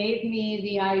kind of gave me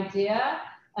the idea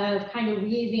of kind of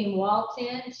weaving Walt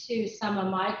into some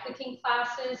of my cooking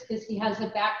classes, because he has a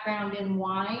background in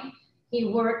wine. He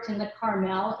worked in the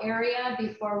Carmel area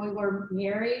before we were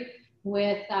married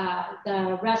with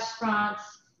the restaurants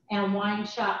and wine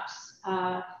shops.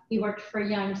 He worked for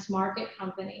Young's Market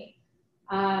Company.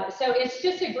 So it's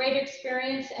just a great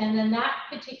experience. And then that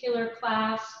particular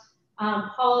class,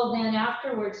 Paul then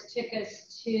afterwards took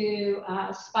us to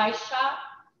a spice shop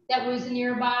that was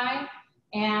nearby,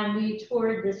 and we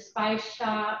toured the spice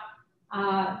shop.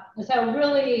 So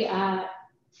really,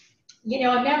 you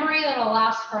know, a memory that'll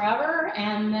last forever,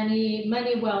 and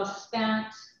money well spent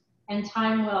and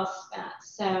time well spent.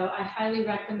 So I highly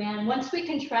recommend, once we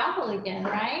can travel again,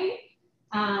 right?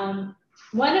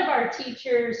 One of our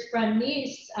teachers from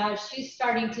Nice, she's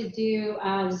starting to do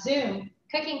Zoom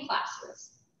cooking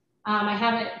classes. I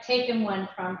haven't taken one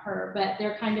from her, but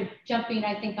they're kind of jumping,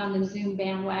 I think, on the Zoom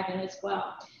bandwagon as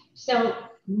well. So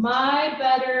my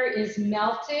butter is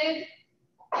melted,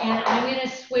 and I'm going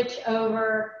to switch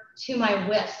over to my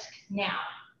whisk now.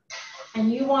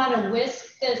 And you want to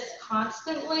whisk this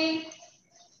constantly.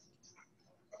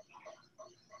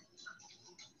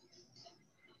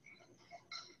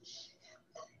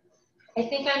 I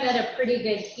think I'm at a pretty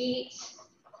good heat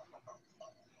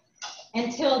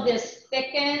until this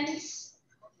thickens.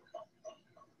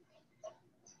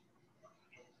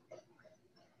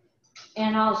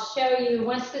 And I'll show you,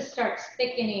 once this starts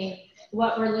thickening,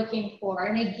 what we're looking for.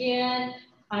 And again,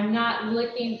 I'm not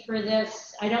looking for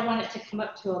this, I don't want it to come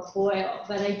up to a boil,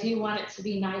 but I do want it to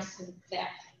be nice and thick.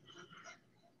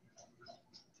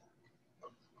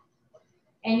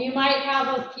 And you might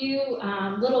have a few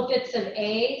little bits of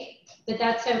egg, but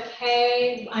that's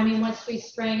okay. I mean, once we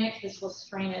strain it, this will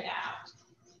strain it out.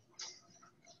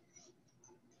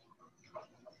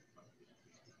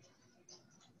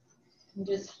 And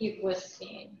just keep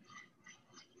whisking.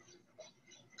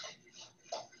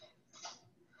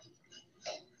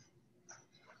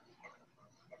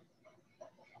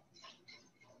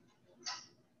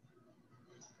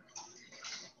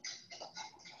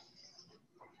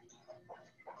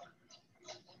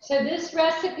 So this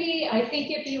recipe, I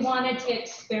think if you wanted to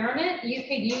experiment, you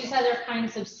could use other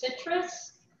kinds of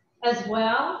citrus as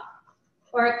well,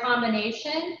 or a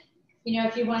combination. You know,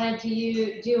 if you wanted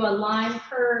to do a lime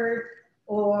curd,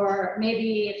 or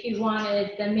maybe if you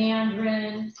wanted the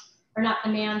mandarin, or not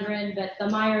the mandarin, but the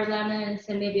Meyer lemons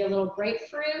and maybe a little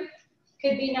grapefruit,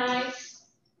 could be nice.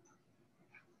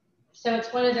 So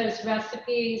it's one of those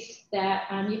recipes that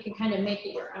you can kind of make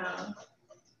it your own.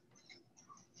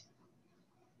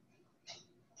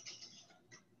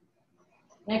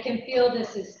 And I can feel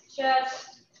this is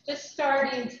just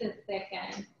starting to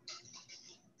thicken.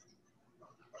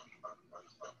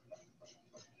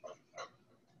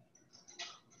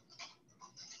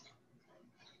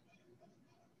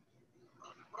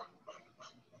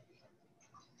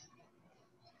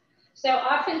 So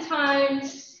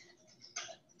oftentimes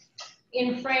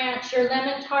in France, your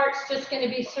lemon tart's just going to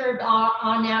be served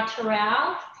en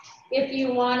naturel. If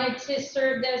you wanted to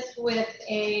serve this with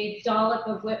a dollop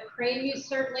of whipped cream, you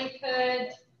certainly could.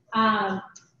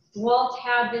 Walt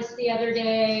had this the other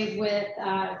day with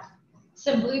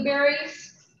some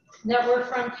blueberries that were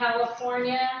from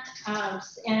California.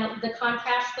 And the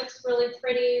contrast looks really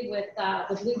pretty with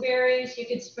the blueberries. You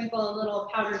could sprinkle a little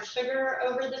powdered sugar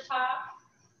over the top.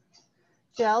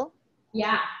 Jill?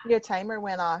 Yeah? Your timer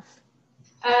went off.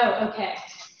 Oh, okay.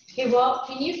 Okay, well,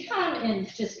 can you come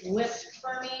and just whisk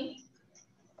for me?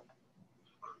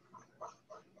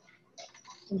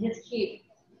 And just keep,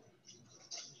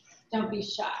 don't be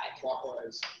shy.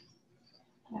 Clockwise.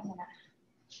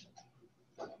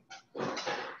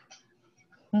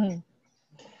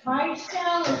 My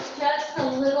shell is just a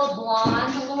little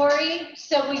blonde, Lori.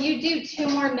 So will you do 2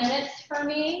 more minutes for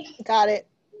me? Got it.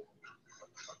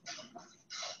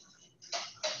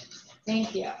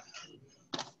 Thank you.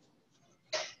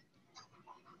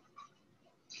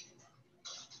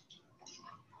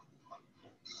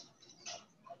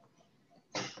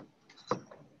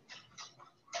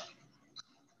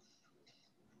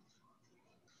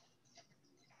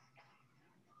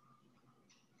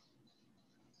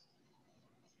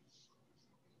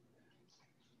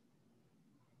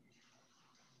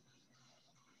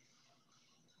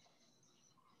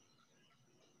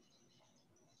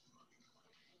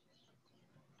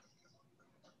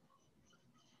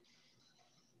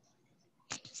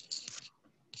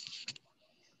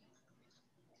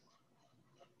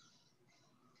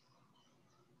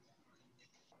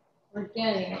 We're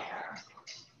getting there.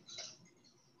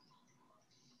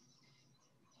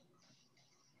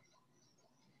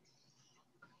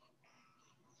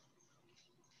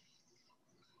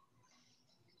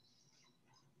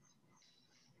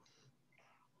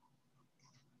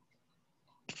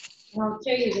 And I'll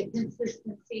show you the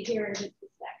consistency here in just a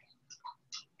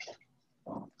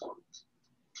second.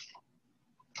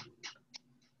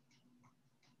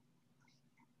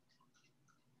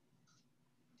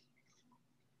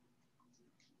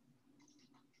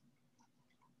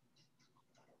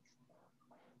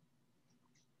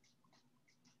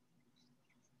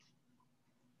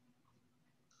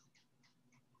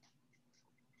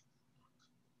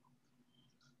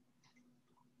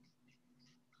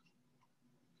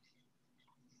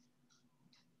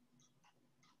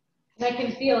 I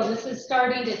can feel this is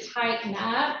starting to tighten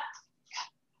up.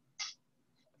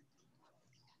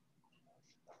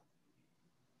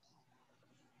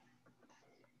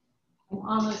 I'm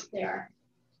almost there.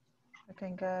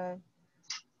 Looking good.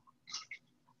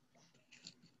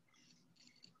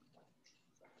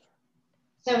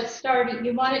 So it's starting,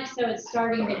 you want it so it's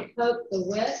starting to coat the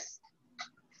whisk.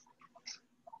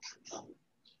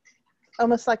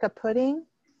 Almost like a pudding?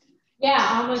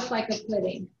 Yeah, almost like a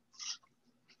pudding.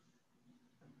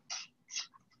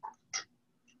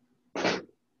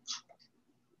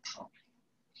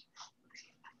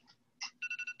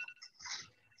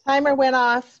 Timer went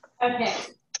off. Okay,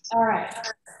 all right.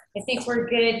 I think we're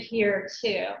good here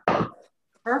too.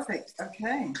 Perfect,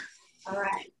 okay. All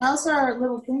right. How's our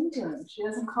little thing doing? She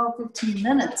hasn't called 15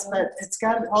 minutes, but it's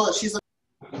got to, hold it, she's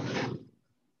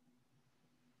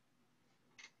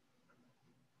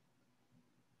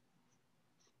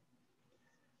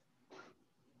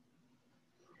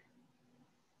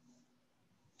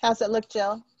How's it look,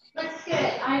 Jill? Looks good.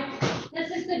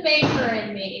 This is the baker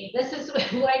in me. This is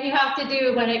what you have to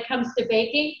do when it comes to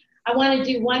baking. I want to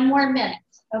do 1 more minute,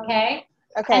 okay?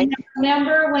 Okay. And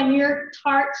remember, when your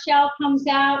tart shell comes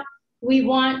out, we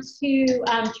want to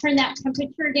turn that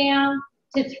temperature down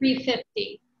to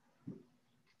 350.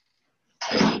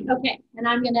 Okay, and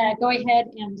I'm going to go ahead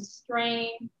and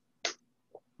strain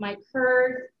my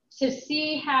curd to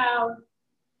see how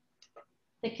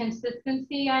the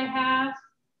consistency I have.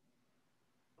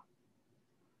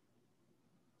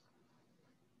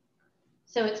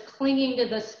 So it's clinging to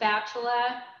the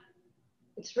spatula.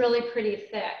 It's really pretty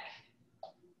thick.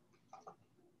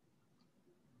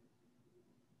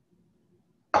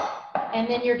 And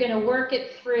then you're going to work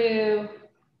it through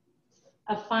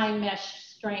a fine mesh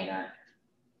strainer.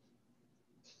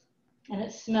 And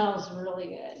it smells really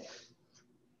good.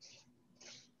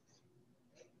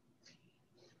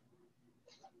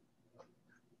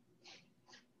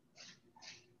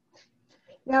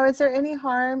 Now, is there any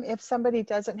harm if somebody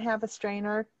doesn't have a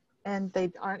strainer and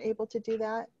they aren't able to do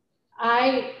that?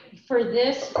 For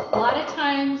this, a lot of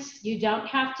times you don't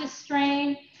have to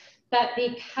strain, but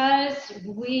because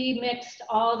we mixed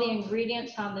all the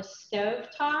ingredients on the stove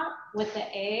top with the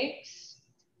eggs,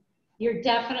 you're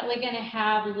definitely going to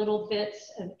have little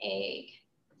bits of egg.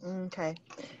 Okay.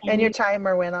 And your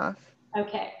timer went off.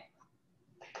 Okay.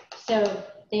 So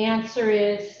the answer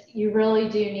is you really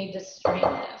do need to strain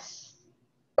this.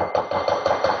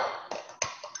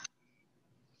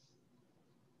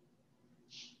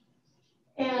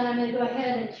 And I'm going to go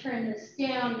ahead and turn this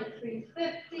down to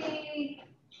 350.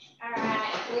 All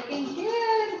right, looking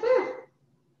good. Woo.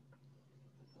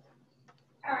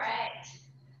 All right.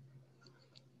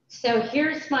 So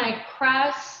here's my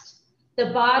crust. The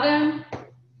bottom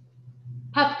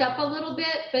puffed up a little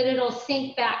bit, but it'll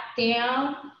sink back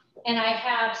down. And I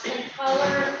have some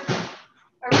color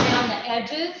around the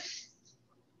edges.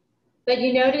 But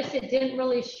you notice it didn't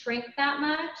really shrink that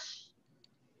much.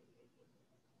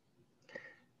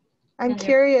 I'm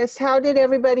curious, how did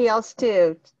everybody else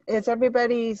do? Is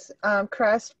everybody's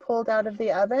crust pulled out of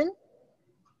the oven?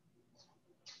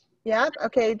 Yep.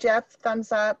 Okay, Jeff,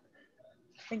 thumbs up.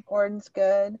 I think Gordon's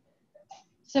good.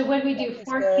 So what we do,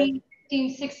 14,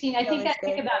 15, 16, I think that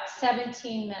took about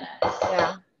 17 minutes.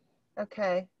 Yeah.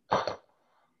 Okay.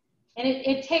 And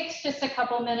it takes just a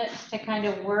couple minutes to kind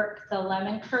of work the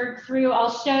lemon curd through.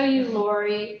 I'll show you,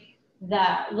 Lori,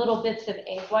 the little bits of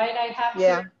egg white I have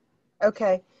here. Yeah.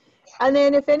 Okay. And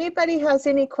then if anybody has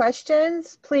any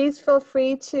questions, please feel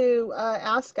free to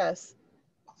ask us.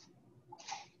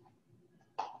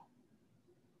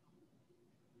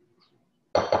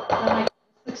 Oh my God,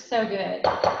 this looks so good.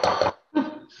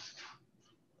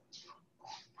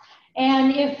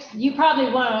 And if you probably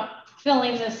won't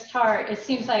filling this tart, it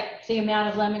seems like the amount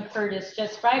of lemon curd is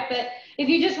just right. But if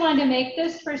you just wanted to make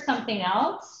this for something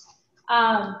else,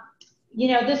 you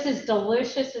know, this is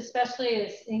delicious, especially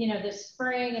as, you know, the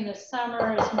spring and the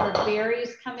summer as more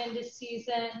berries come into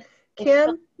season.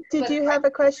 Kim, did you have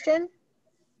a question?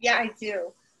 Yeah, I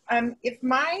do. If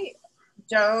my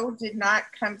dough did not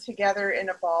come together in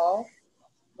a ball,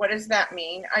 what does that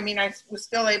mean? I mean, I was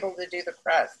still able to do the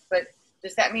crust, but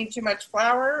does that mean too much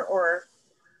flour or?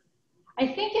 I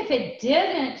think if it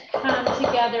didn't come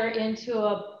together into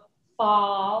a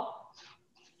ball,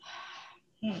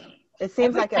 it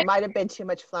seems like it might have been too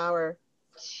much flour.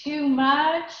 Too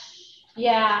much?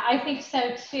 Yeah, I think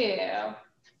so too.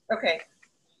 Okay.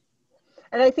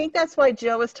 And I think that's why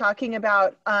Jill was talking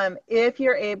about if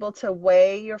you're able to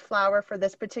weigh your flour for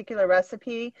this particular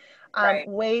recipe, right.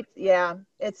 weight, yeah,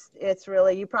 it's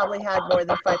really, you probably had more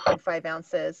than 5.5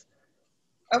 ounces.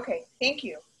 Okay, thank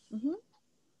you. Mm-hmm.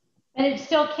 And it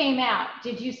still came out.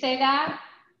 Did you say that?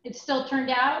 It still turned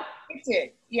out? It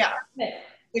did, yeah. Good.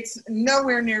 It's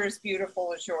nowhere near as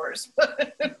beautiful as yours,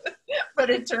 but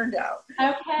it turned out.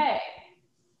 Okay.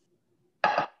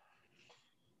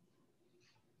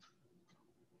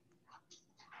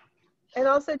 And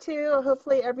also too,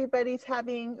 hopefully everybody's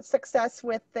having success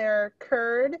with their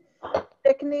curd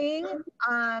thickening.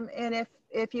 And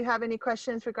if you have any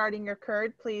questions regarding your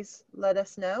curd, please let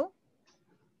us know.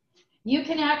 You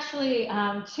can actually,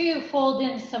 too, fold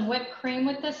in some whipped cream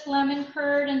with this lemon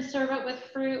curd and serve it with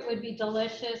fruit. Would be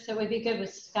delicious. It would be good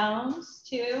with scones,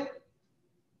 too.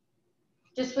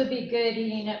 Just would be good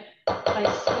eating it by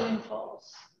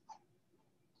spoonfuls.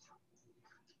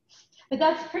 But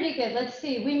that's pretty good. Let's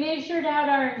see. We measured out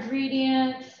our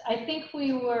ingredients. I think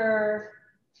we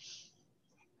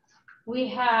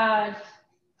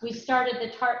started the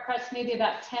tart press maybe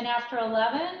about 10 after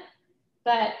 11,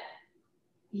 but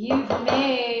you've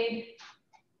made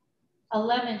a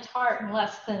lemon tart in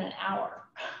less than an hour.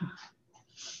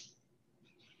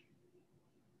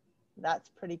 That's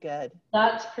pretty good.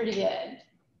 That's pretty good.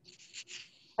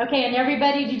 Okay, and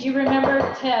everybody, did you remember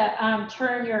to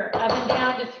turn your oven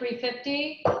down to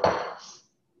 350?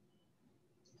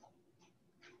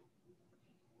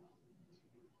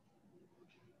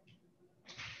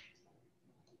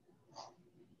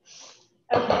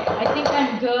 Okay, I think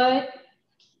I'm good.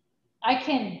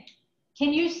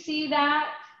 Can you see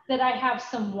that I have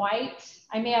some white?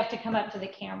 I may have to come up to the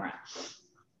camera.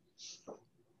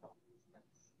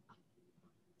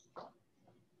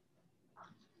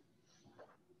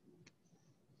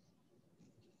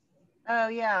 Oh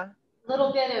yeah. A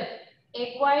little bit of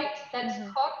egg white that's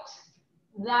cooked.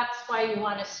 That's why you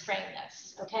want to strain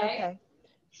this, okay? Okay.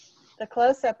 The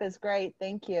close-up is great,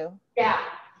 thank you. Yeah.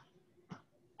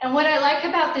 And what I like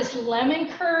about this lemon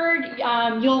curd,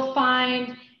 you'll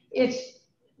find it's,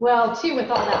 well, too, with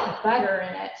all that butter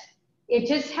in it, it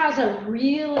just has a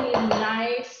really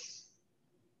nice,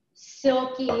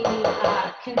 silky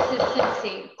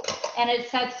consistency, and it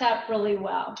sets up really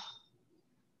well.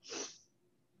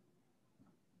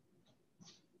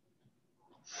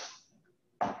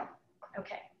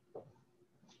 Okay.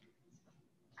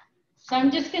 So I'm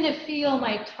just going to feel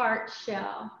my tart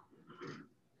shell.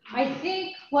 I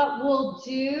think what we'll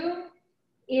do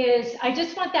is I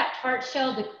just want that tart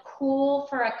shell to cool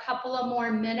for a couple of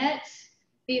more minutes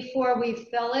before we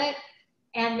fill it,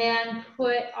 and then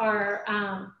put our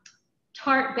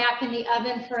tart back in the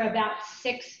oven for about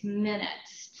 6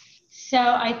 minutes. So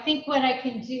I think what I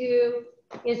can do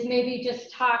is maybe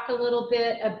just talk a little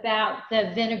bit about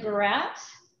the vinaigrette,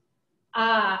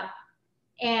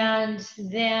 and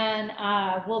then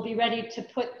we'll be ready to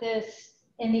put this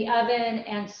in the oven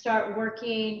and start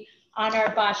working on our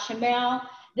bechamel.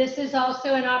 This is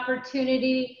also an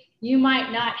opportunity. You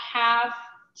might not have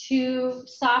 2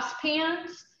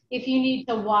 saucepans. If you need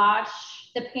to wash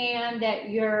the pan that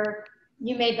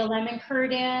you made the lemon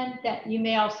curd in, that you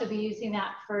may also be using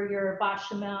that for your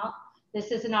bechamel.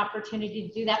 This is an opportunity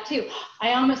to do that too.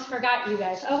 I almost forgot, you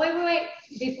guys. Oh, wait.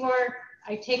 Before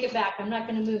I take it back, I'm not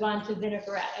going to move on to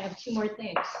vinaigrette. I have 2 more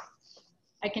things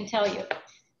I can tell you.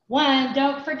 1,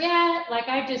 don't forget, like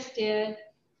I just did,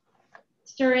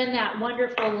 stir in that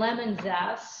wonderful lemon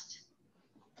zest.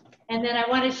 And then I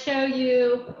want to show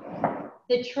you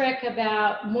the trick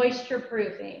about moisture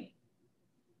proofing.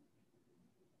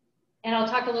 And I'll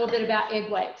talk a little bit about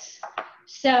egg whites.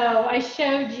 So I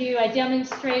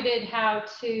demonstrated how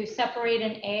to separate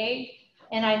an egg,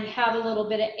 and I have a little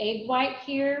bit of egg white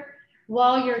here.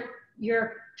 While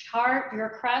your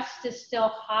crust is still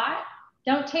hot,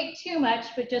 don't take too much,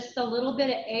 but just a little bit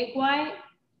of egg white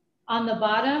on the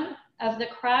bottom of the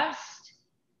crust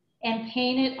and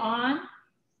paint it on.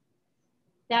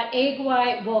 That egg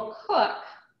white will cook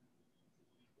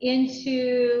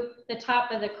into the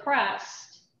top of the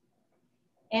crust,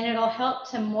 and it'll help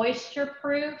to moisture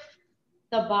proof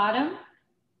the bottom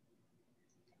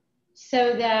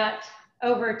so that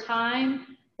over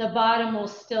time, the bottom will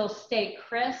still stay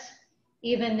crisp,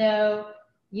 even though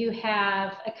you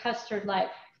have a custard-like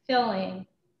filling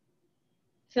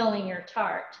your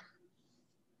tart.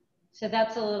 So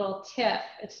that's a little tip.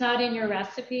 It's not in your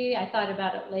recipe. I thought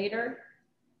about it later,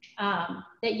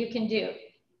 that you can do.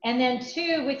 And then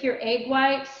 2, with your egg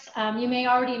whites, you may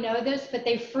already know this, but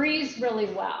they freeze really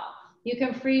well. You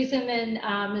can freeze them in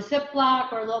a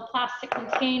Ziploc or a little plastic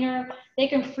container. They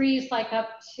can freeze like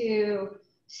up to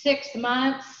 6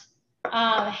 months.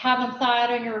 Have them thaw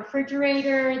out in your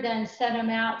refrigerator, then set them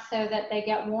out so that they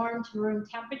get warm to room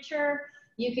temperature.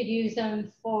 You could use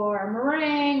them for a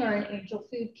meringue or an angel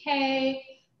food cake,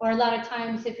 or a lot of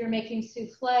times if you're making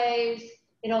souffles,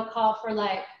 it'll call for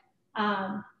like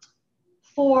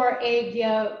 4 egg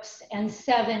yolks and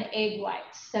 7 egg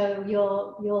whites. So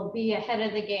you'll be ahead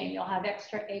of the game. You'll have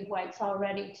extra egg whites all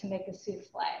ready to make a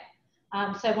souffle.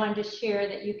 So I wanted to share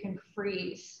that you can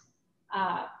freeze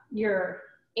your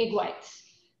egg whites.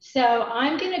 So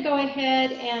I'm gonna go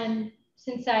ahead and,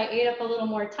 since I ate up a little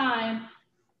more time,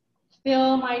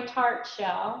 fill my tart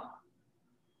shell.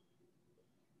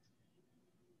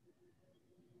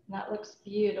 That looks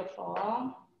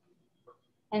beautiful.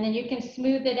 And then you can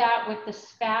smooth it out with the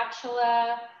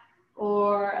spatula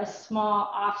or a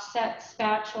small offset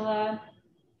spatula,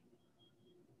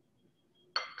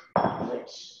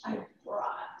 which I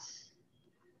brought.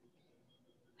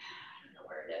 I don't know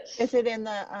where it is. Is it in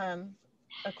the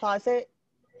a closet?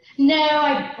 No,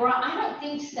 I don't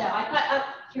think so. I thought, oh,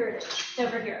 here it is. It's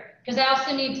over here. Because I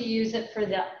also need to use it for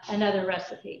another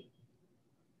recipe.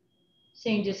 So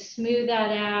you can just smooth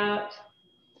that out.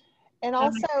 And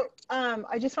also,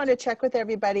 I just want to check with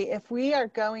everybody. If we are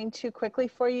going too quickly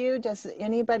for you, does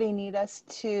anybody need us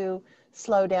to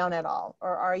slow down at all?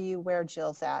 Or are you where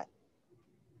Jill's at?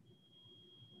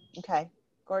 Okay,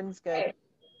 Gordon's good. Okay.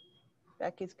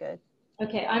 Becky's good.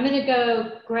 Okay, I'm going to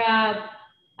go grab,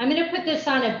 I'm going to put this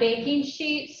on a baking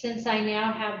sheet since I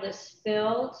now have this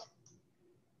filled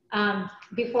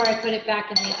before I put it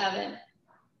back in the oven.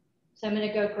 So I'm going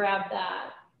to go grab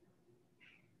that.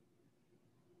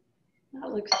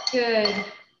 That looks good.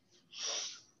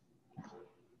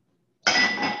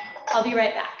 I'll be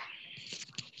right back.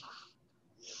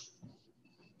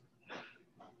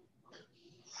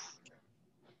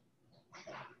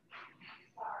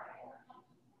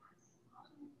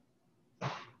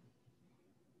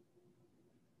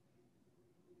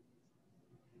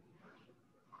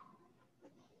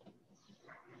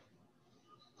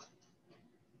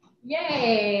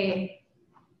 Yay.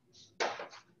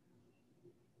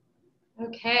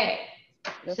 Okay,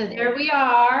 so there we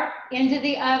are, into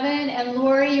the oven. And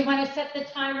Lori, you want to set the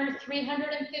timer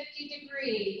 350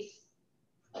 degrees.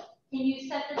 Can you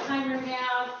set the timer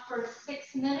now for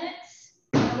 6 minutes?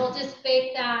 And we'll just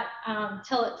bake that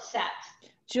till it's set.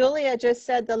 Julia just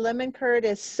said the lemon curd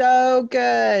is so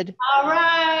good. All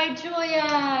right,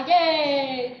 Julia,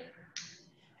 yay.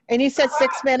 And you said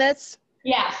 6 minutes?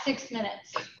 Yeah, 6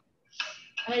 minutes.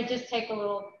 I'm going to just take a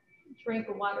little drink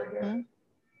of water here. Mm-hmm.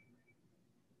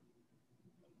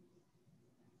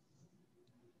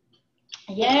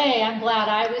 Yay, I'm glad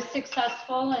I was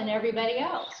successful and everybody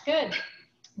else. Good.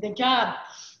 Good job.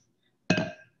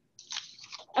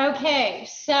 Okay,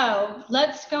 so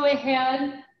let's go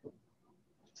ahead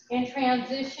and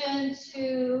transition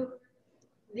to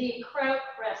the croque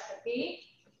recipe.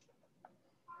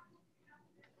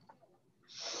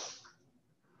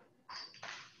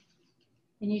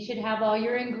 And you should have all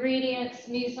your ingredients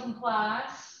mise en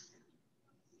place.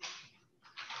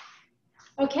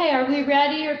 Okay, are we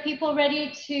ready? Are people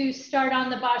ready to start on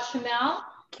the bechamel?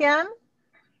 Kim?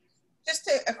 Just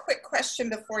a quick question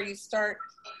before you start.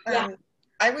 Yeah.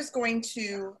 I was going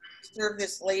to serve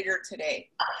this later today.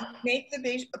 Can you make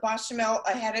the bechamel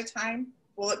ahead of time?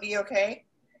 Will it be okay?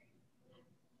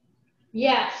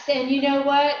 Yes, and you know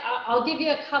what? I'll give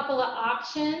you a couple of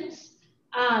options.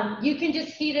 You can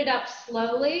just heat it up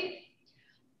slowly,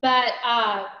 but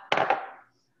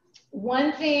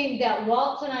one thing that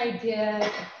Walt and I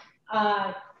did,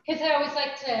 because I always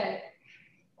like to,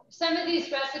 some of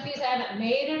these recipes I haven't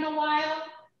made in a while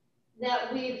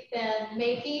that we've been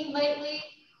making lately,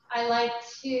 I like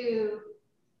to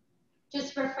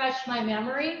just refresh my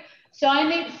memory. So I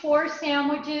made 4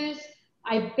 sandwiches.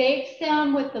 I baked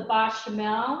them with the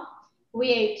bechamel. We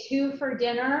ate 2 for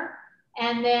dinner.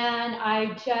 And then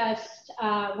I just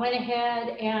went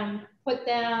ahead and put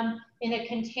them in a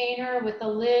container with the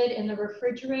lid in the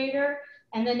refrigerator.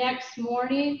 And the next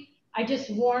morning, I just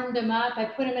warmed them up. I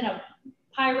put them in a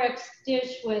Pyrex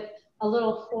dish with a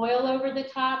little foil over the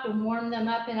top and warmed them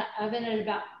up in an oven at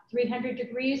about 300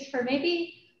 degrees for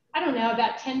maybe, I don't know,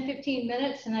 about 10, 15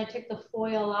 minutes. And I took the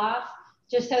foil off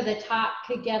just so the top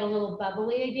could get a little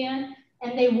bubbly again.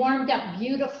 And they warmed up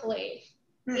beautifully,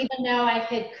 even though I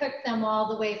had cooked them all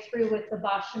the way through with the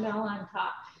bechamel on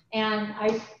top. And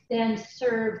I then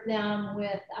served them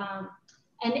with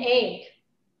an egg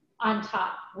on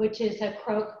top, which is a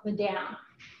croque monsieur.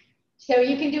 So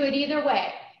you can do it either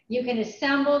way. You can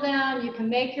assemble them, you can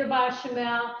make your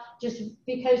bechamel. Just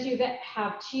because you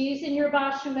have cheese in your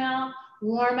bechamel,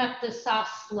 warm up the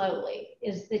sauce slowly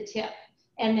is the tip.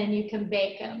 And then you can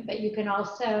bake them. But you can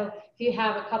also, if you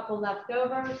have a couple left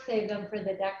over, save them for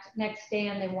the next day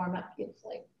and they warm up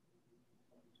beautifully.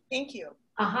 Thank you.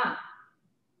 Uh-huh.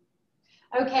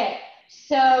 Okay,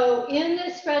 so in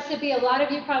this recipe, a lot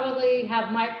of you probably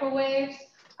have microwaves.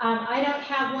 I don't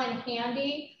have one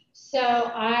handy,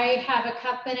 so I have a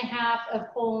cup and a half of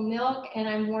whole milk, and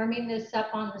I'm warming this up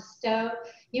on the stove.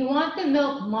 You want the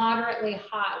milk moderately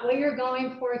hot. What you're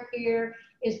going for here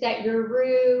is that your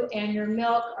roux and your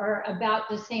milk are about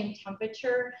the same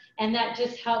temperature, and that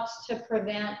just helps to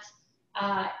prevent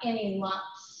any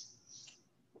lumps.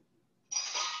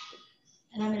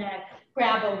 And I'm gonna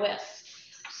grab a whisk.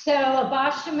 So a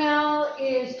bechamel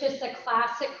is just a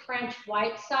classic French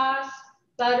white sauce.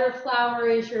 Butter flour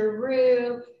is your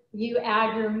roux. You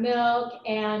add your milk,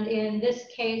 and in this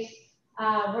case,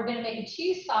 we're gonna make a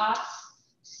cheese sauce.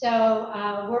 So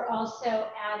we're also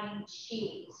adding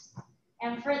cheese.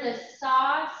 And for the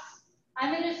sauce,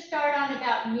 I'm gonna start on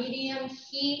about medium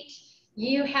heat.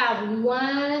 You have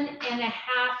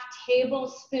 1.5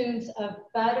 tablespoons of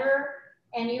butter,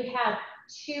 and you have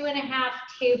 2.5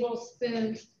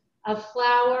 tablespoons of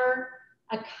flour,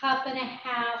 1.5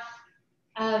 cups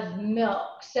of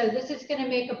milk. So this is gonna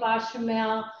make a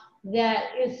bechamel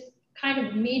that is kind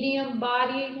of medium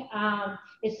bodied.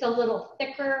 It's a little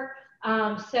thicker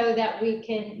so that we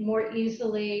can more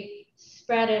easily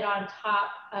spread it on top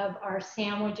of our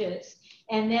sandwiches.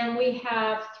 And then we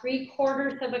have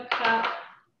 3/4 cup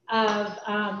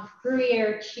of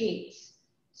Gruyere cheese.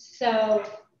 So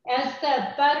as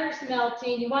the butter's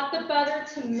melting, you want the butter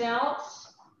to melt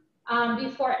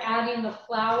before adding the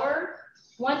flour.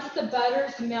 Once the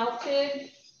butter's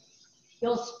melted,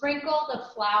 you'll sprinkle the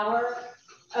flour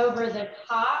over the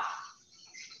top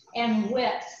and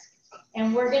whisk.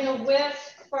 And we're gonna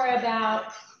whisk for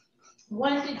about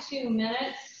 1 to 2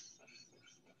 minutes.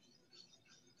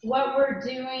 What we're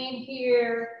doing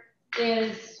here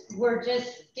is we're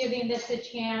just giving this a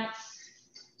chance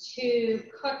to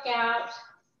cook out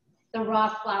the raw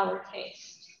flour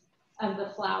taste of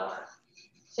the flour.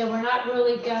 So we're not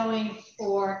really going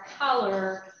for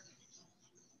color.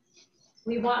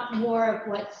 We want more of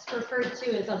what's referred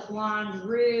to as a blonde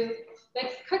roux.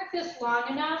 But cook this long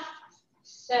enough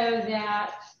so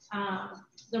that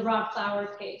the raw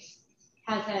flour taste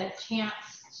has a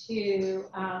chance to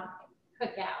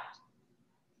cook out.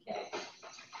 Okay.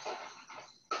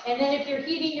 And then if you're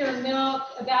heating your milk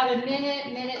about a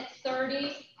minute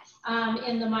 30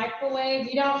 in the microwave,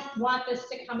 you don't want this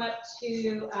to come up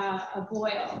to a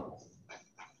boil.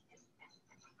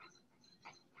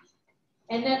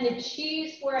 And then the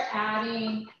cheese we're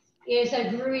adding is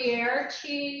a Gruyere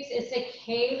cheese. It's a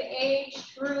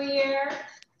cave-aged Gruyere.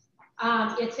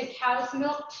 It's a cow's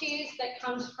milk cheese that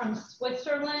comes from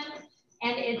Switzerland,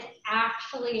 and it's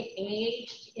actually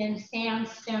aged in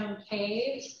sandstone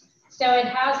caves. So it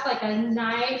has like a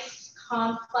nice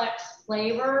complex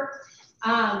flavor.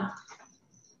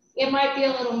 It might be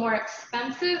a little more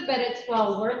expensive, but it's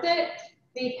well worth it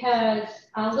because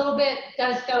a little bit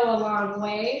does go a long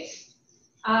ways.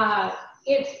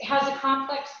 It has a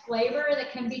complex flavor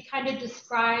that can be kind of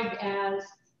described as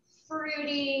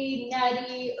fruity,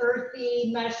 nutty,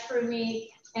 earthy, mushroomy,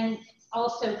 and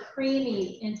also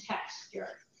creamy in texture.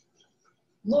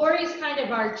 Lori's kind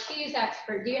of our cheese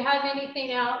expert. Do you have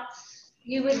anything else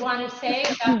you would want to say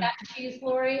about that cheese,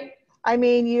 Lori? I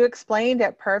mean, you explained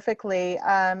it perfectly.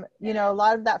 You know, a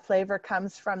lot of that flavor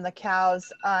comes from the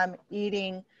cows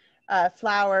eating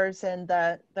flowers and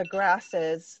the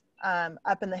grasses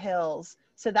up in the hills.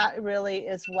 So that really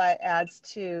is what adds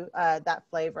to that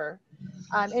flavor.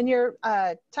 And your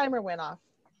timer went off.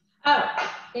 Oh,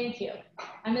 thank you.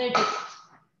 I'm gonna just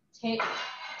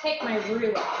take my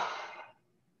roux off.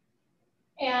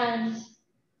 And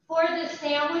for the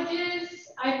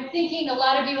sandwiches, I'm thinking a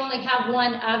lot of you only have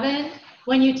one oven.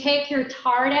 When you take your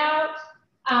tart out,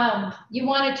 you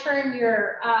want to turn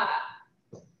your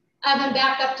oven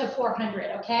back up to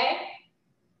 400, okay?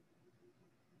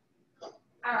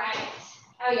 All right.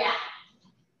 Oh, yeah.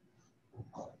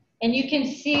 And you can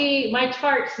see my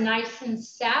tart's nice and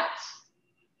set.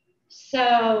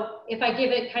 So if I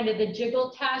give it kind of the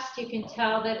jiggle test, you can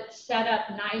tell that it's set up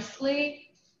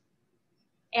nicely.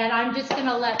 And I'm just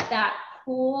gonna let that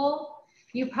cool.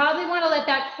 You probably wanna let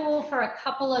that cool for a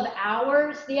couple of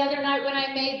hours. The other night when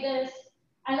I made this,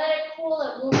 I let it cool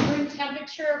at room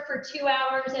temperature for 2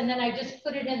 hours, and then I just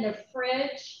put it in the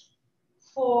fridge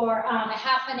for a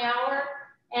half an hour,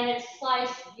 and it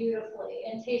sliced beautifully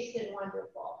and tasted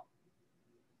wonderful.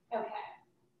 Okay.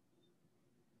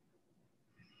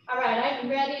 All right, I'm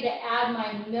ready to add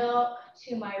my milk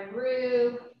to my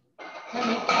roux. Let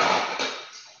me get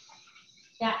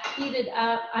that heated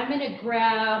up. I'm gonna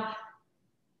grab,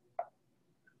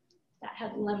 that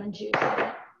had lemon juice in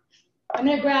it. I'm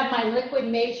gonna grab my liquid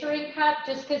measuring cup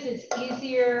just because it's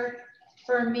easier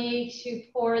for me to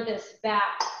pour this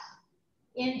back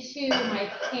into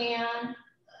my pan.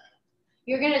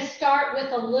 You're going to start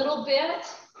with a little bit.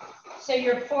 So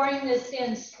you're pouring this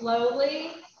in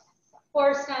slowly.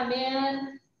 Pour some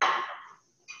in.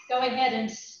 Go ahead and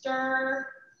stir.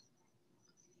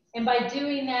 And by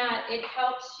doing that, it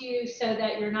helps you so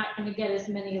that you're not going to get as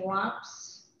many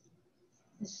lumps.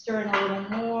 And stir in a little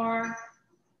more.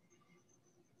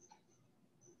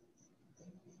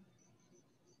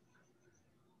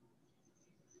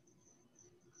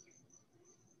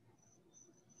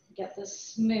 Get this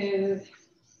smooth.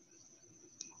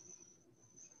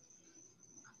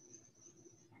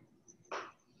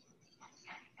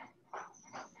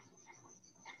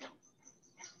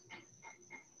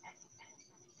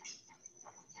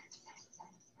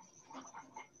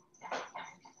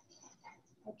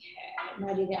 Okay, I'm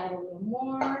ready to add a little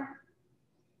more.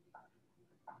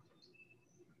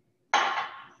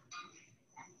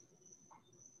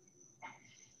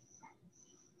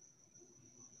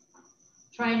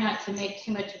 Try not to make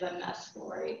too much of a mess,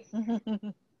 Lori.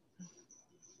 Okay.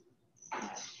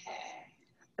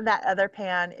 That other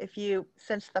pan, if you,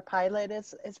 since the pie lid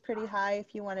is pretty high,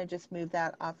 if you want to just move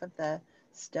that off of the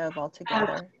stove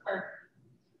altogether.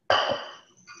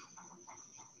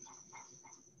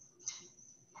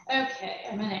 Okay,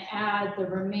 I'm going to add the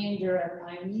remainder of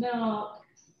my milk.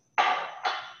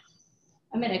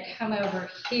 I'm going to come over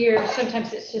here.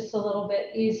 Sometimes it's just a little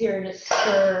bit easier to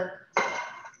stir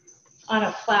on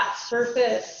a flat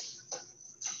surface.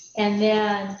 And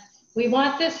then we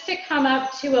want this to come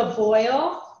up to a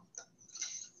boil.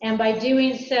 And by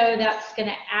doing so, that's going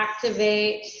to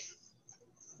activate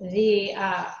the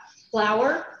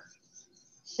flour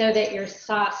so that your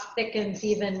sauce thickens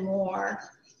even more.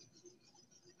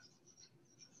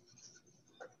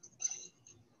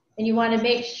 And you want to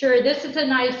make sure this is a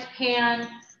nice pan.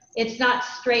 It's not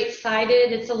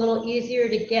straight-sided. It's a little easier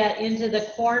to get into the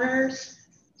corners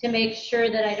to make sure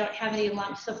that I don't have any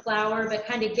lumps of flour, but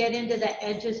kind of get into the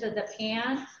edges of the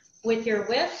pan with your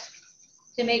whisk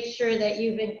to make sure that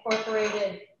you've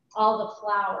incorporated all the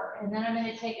flour. And then I'm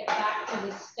going to take it back to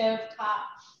the stove top.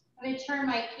 I'm going to turn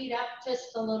my heat up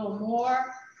just a little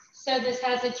more so this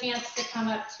has a chance to come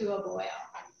up to a boil.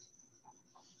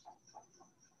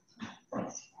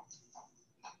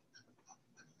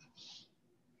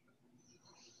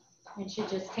 It should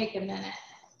just take a minute.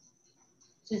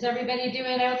 Is everybody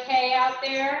doing okay out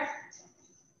there?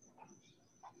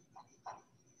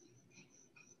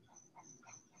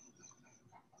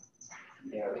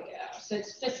 There we go. So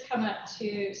it's just come up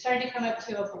to, starting to come up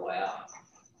to a boil.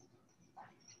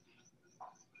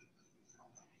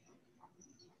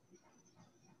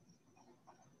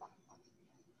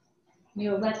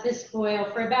 You'll let this boil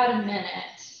for about a minute.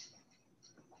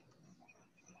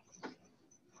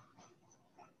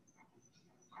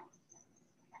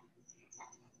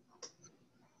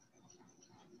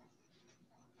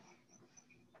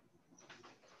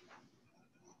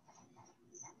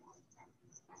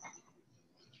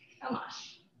 Come on.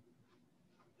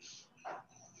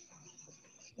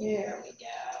 There we go.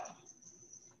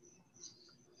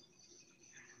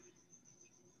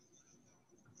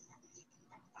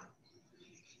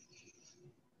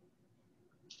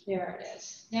 There it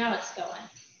is. Now it's going.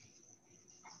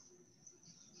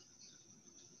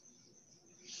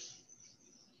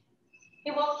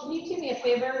 Hey, Walt, can you do me a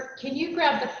favor? Can you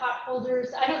grab the pot holders?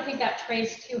 I don't think that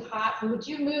tray's too hot, but would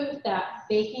you move that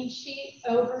baking sheet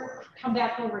over, come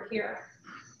back over here?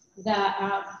 The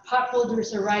pot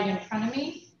holders are right in front of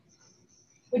me.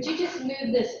 Would you just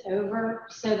move this over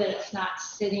so that it's not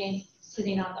sitting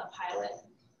on the pilot?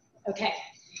 Okay,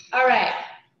 all right.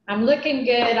 I'm looking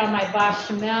good on my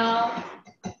bechamel.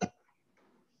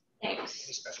 Thanks.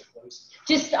 Any special place?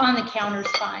 Just on the counter's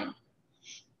fine.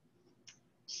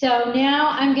 So now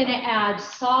I'm going to add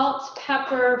salt,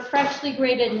 pepper, freshly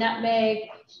grated nutmeg,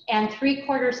 and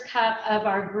 3/4 cup of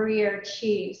our Gruyere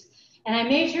cheese. And I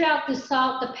measured out the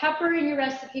salt. The pepper in your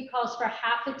recipe calls for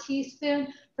 ½ a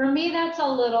teaspoon. For me, that's a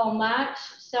little much.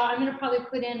 So I'm going to probably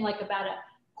put in like about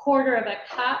 1/4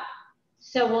 cup.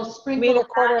 So we'll sprinkle. You mean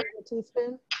 1/4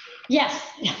 teaspoon? Yes,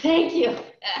 thank you.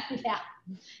 Yeah,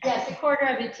 yes,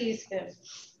 1/4 teaspoon.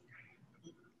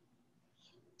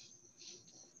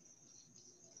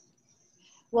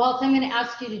 Walt, I'm going to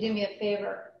ask you to do me a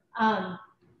favor. I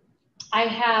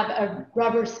have a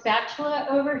rubber spatula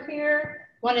over here,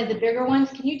 one of the bigger ones.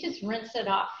 Can you just rinse it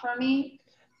off for me?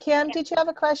 Kim, did you have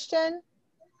a question?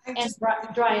 And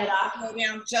dry it off. Go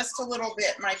down just a little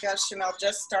bit. My bechamel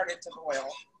just started to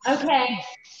boil. Okay,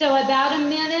 so about a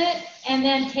minute and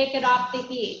then take it off the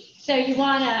heat. So you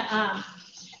want to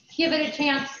give it a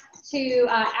chance to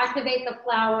activate the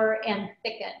flour and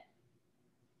thicken.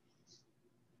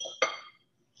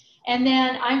 And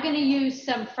then I'm going to use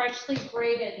some freshly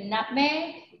grated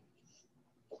nutmeg.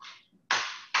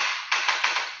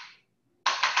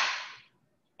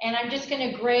 And I'm just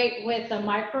going to grate with a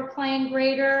microplane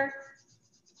grater.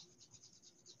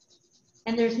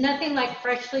 And there's nothing like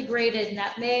freshly grated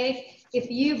nutmeg.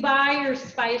 If you buy your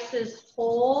spices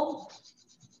whole,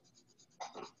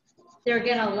 they're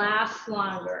going to last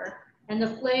longer. And the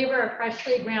flavor of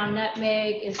freshly ground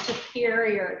nutmeg is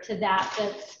superior to that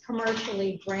that's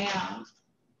commercially ground.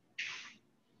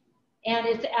 And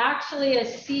it's actually a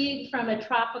seed from a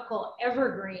tropical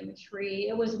evergreen tree.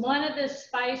 It was one of the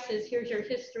spices, here's your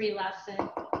history lesson,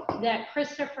 that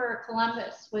Christopher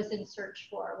Columbus was in search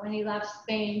for when he left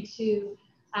Spain to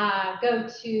go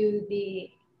to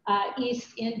the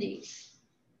East Indies.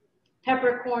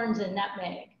 Peppercorns and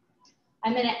nutmeg.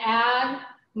 I'm going to add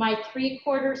my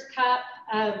 3/4 cup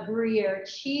of Gruyere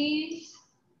cheese,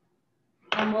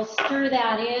 and we'll stir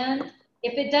that in.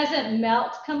 If it doesn't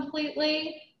melt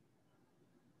completely,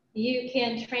 you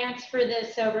can transfer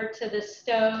this over to the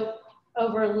stove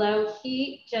over low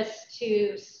heat just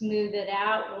to smooth it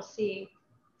out. We'll see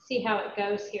how it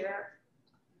goes here.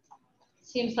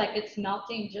 Seems like it's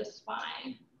melting just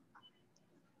fine.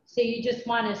 So you just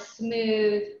want a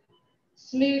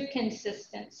smooth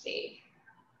consistency.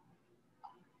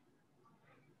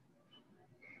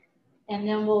 And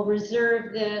then we'll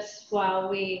reserve this while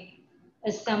we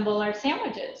assemble our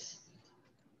sandwiches.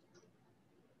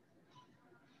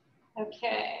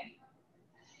 Okay.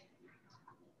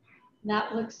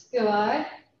 That looks good.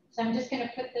 So I'm just going to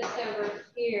put this over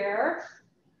here.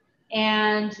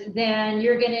 And then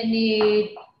you're going to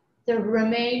need the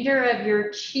remainder of your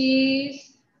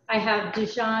cheese. I have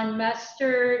Dijon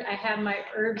mustard. I have my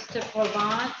herbes de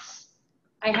Provence.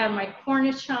 I have my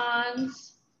cornichons.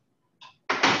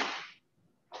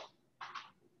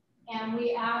 And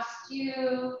we asked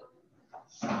you,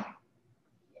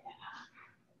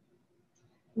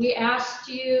 we asked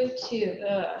you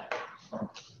to,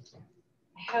 I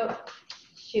hope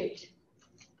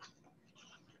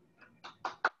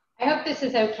this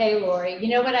is okay, Lori. You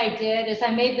know what I did is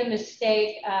I made the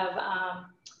mistake of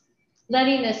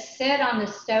letting this sit on the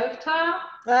stovetop.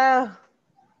 Oh.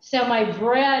 So my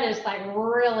bread is like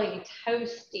really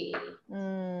toasty.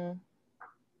 Mm.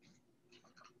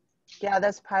 Yeah,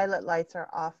 those pilot lights are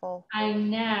awful. I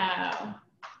know.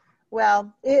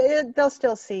 Well, they'll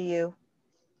still see you.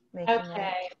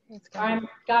 Okay.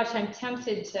 Gosh, I'm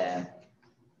tempted to.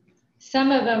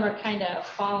 Some of them are kind of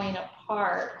falling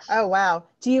apart. Oh, wow.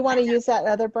 Do you want to use that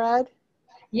other bread?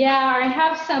 Yeah, I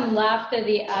have some left of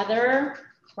the other.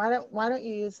 Why don't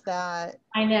you use that?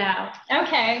 I know.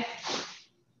 Okay.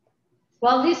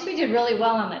 Well, at least we did really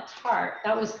well on the tart.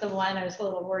 That was the one I was a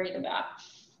little worried about.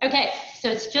 Okay, so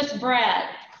it's just bread.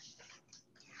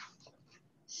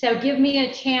 So give me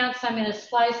a chance. I'm going to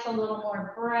slice a little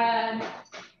more bread.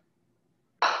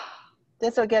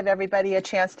 This will give everybody a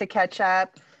chance to catch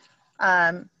up.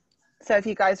 So if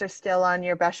you guys are still on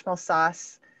your bechamel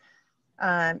sauce,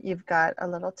 you've got a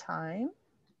little time.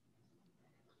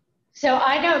 So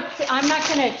I'm not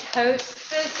going to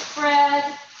toast this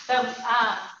bread, but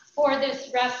for this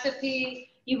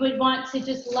recipe, you would want to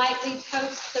just lightly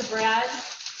toast the bread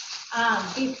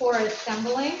before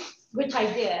assembling, which I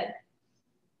did.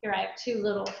 Here I have two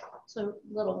little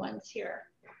ones here.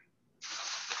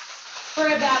 For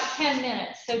about 10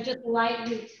 minutes, so just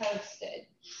lightly toasted.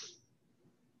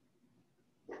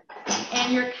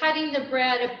 And you're cutting the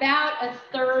bread about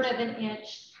 1/3 of an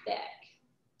inch thick.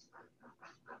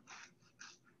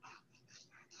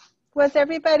 Was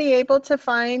everybody able to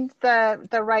find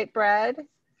the right bread?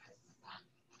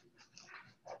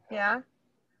 Yeah?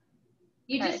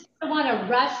 You just want a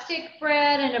rustic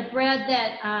bread and a bread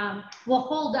that will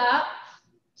hold up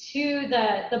to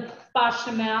the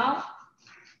bechamel.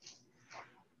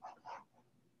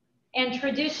 And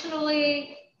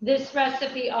traditionally, this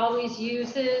recipe always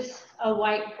uses a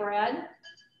white bread.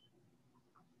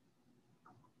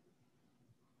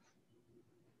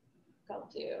 I'll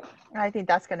do. I think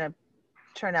that's going to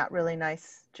turn out really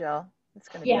nice, Jill. It's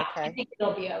going to be okay. Yeah, I think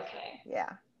it'll be okay. Yeah.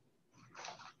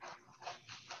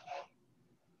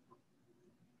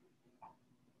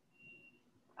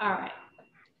 All right.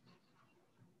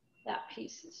 That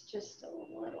piece is just a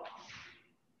little.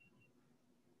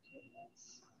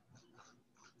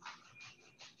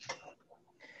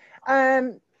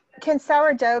 Can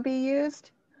sourdough be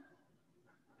used?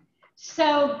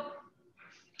 So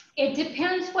it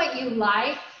depends what you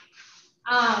like.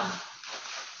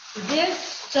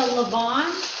 The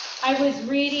Levant, I was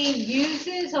reading,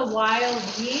 uses a wild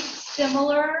yeast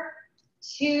similar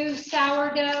to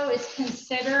sourdough. Is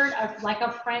considered like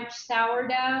a French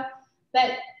sourdough,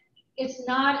 but it's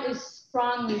not as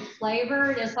strongly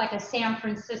flavored as like a San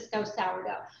Francisco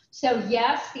sourdough. So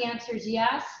yes, the answer is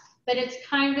yes, but it's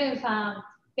kind of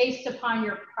based upon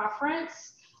your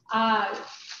preference.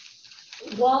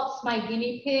 Walt's my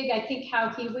guinea pig. I think how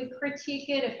he would critique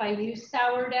it if I use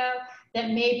sourdough, that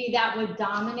maybe that would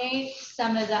dominate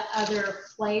some of the other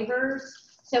flavors.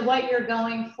 So what you're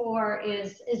going for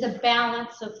is a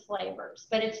balance of flavors,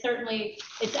 but it's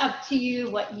up to you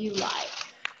what you like.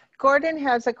 Gordon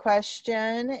has a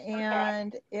question,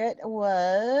 and it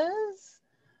was,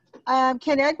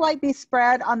 can egg white be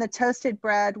spread on the toasted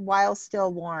bread while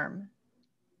still warm?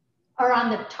 Or on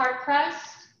the tart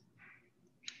crust?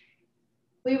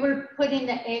 We were putting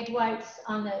the egg whites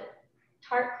on the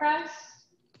tart crust?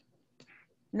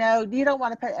 No, you don't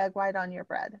want to put egg white on your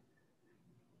bread.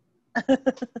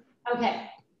 Okay.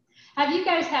 Have you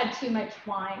guys had too much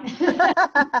wine?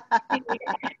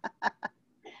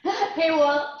 Hey,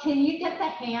 well, can you get the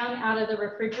ham out of the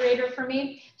refrigerator for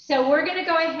me? So we're going to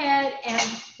go ahead and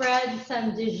spread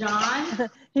some Dijon.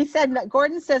 He said,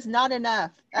 Gordon says not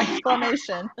enough,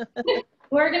 exclamation.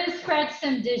 We're going to spread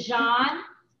some Dijon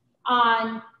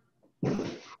on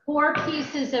 4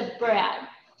 pieces of bread.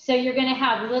 So you're going to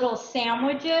have little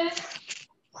sandwiches.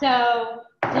 So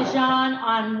Dijon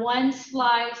on 1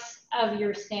 slice of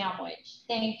your sandwich.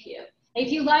 Thank you.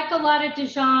 If you like a lot of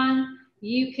Dijon,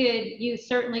 you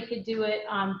certainly could do it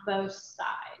on both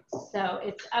sides. So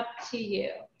it's up to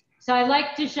you. So I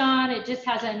like Dijon. It just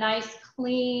has a nice,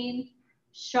 clean,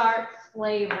 sharp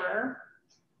flavor.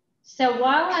 So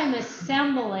while I'm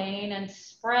assembling and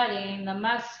spreading the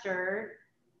mustard,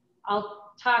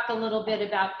 I'll talk a little bit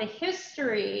about the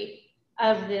history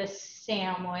of this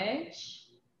sandwich.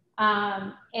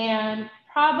 And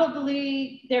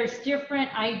probably there's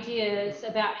different ideas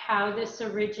about how this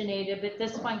originated, but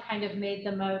this one kind of made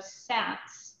the most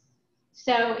sense.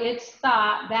 So it's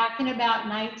thought back in about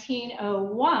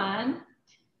 1901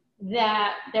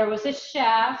 that there was a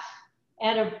chef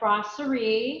at a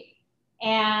brasserie,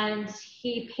 and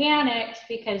he panicked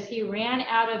because he ran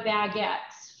out of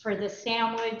baguettes for the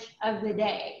sandwich of the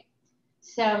day.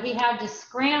 So he had to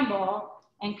scramble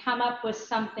and come up with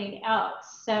something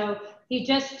else. So he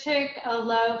just took a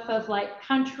loaf of like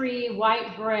country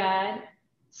white bread,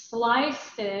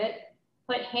 sliced it,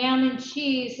 put ham and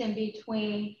cheese in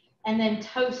between, and then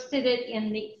toasted it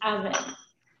in the oven.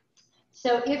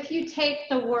 So if you take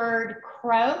the word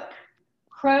croque,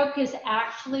 croque is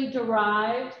actually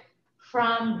derived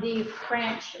from the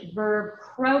French verb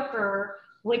croquer,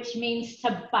 which means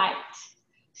to bite.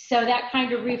 So that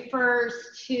kind of refers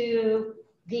to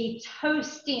the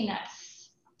toastiness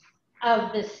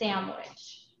of the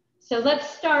sandwich. So let's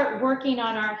start working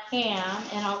on our ham,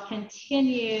 and I'll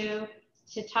continue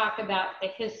to talk about the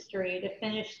history to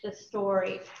finish the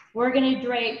story. We're going to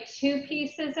drape 2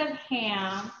 pieces of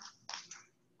ham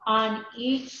on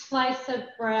each slice of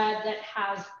bread that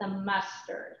has the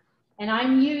mustard. And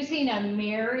I'm using a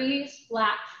Mary's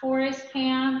Black Forest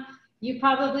ham. You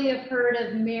probably have heard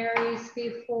of Mary's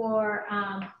before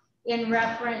in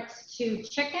reference to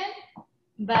chicken,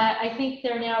 but I think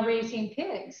they're now raising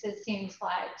pigs, it seems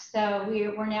like. So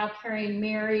we're now carrying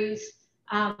Mary's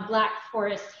Black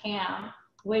Forest ham,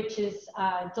 which is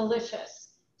delicious.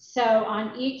 So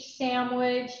on each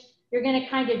sandwich, you're going to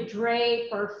kind of drape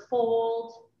or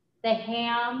fold the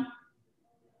ham,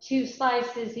 2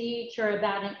 slices each, or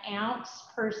about 1 ounce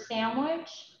per sandwich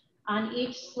on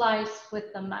each slice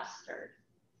with the mustard.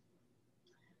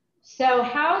 So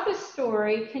how the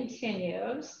story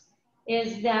continues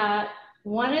is that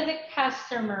one of the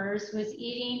customers was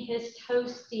eating his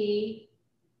toasty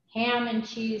ham and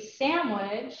cheese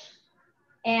sandwich,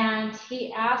 and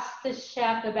he asked the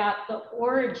chef about the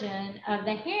origin of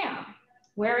the ham,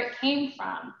 where it came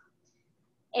from.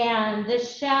 And the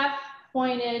chef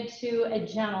pointed to a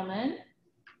gentleman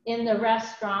in the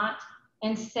restaurant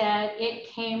and said, it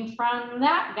came from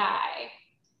that guy.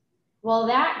 Well,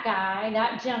 that guy,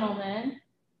 that gentleman,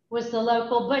 was the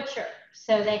local butcher.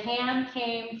 So the ham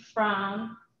came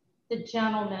from the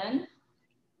gentleman,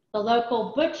 the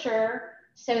local butcher.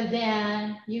 So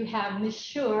then you have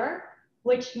Monsieur,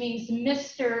 which means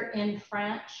Mr. in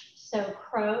French. So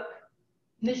Croque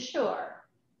Monsieur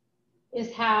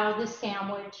is how the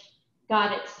sandwich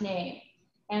got its name.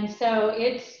 And so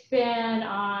it's been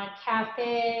on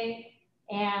cafe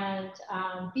and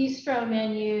bistro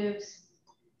menus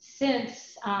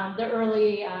since the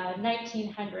early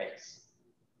 1900s.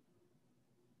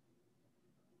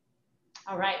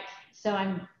 All right, so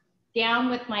I'm down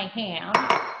with my ham.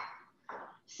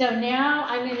 So now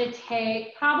I'm going to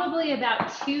take probably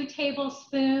about 2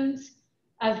 tablespoons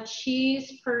of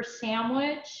cheese per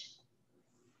sandwich.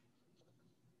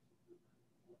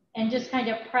 and just kind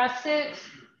of press it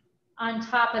on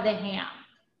top of the ham.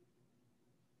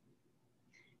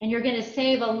 And you're going to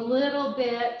save a little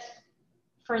bit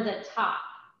for the top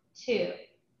too.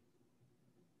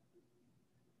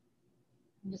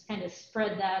 And just kind of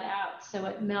spread that out so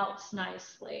it melts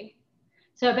nicely.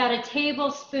 So about a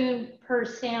tablespoon per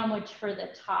sandwich for the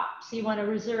top. So you want to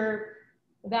reserve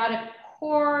about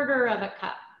 1/4 of a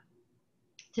cup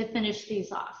to finish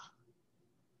these off.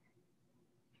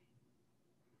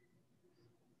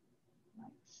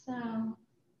 Like so.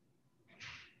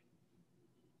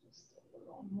 Just a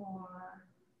little more.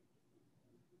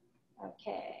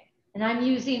 Okay. And I'm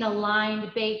using a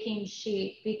lined baking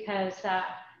sheet because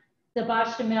the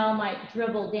bechamel might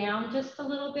dribble down just a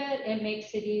little bit. It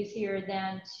makes it easier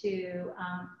then to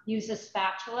use a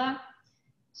spatula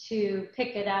to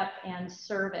pick it up and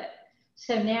serve it.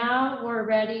 So now we're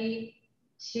ready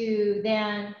to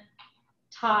then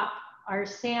top our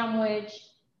sandwich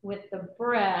with the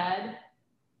bread.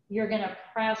 You're gonna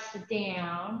press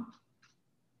down.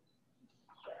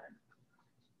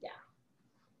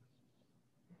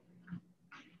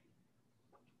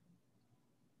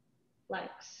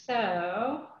 Like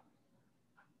so.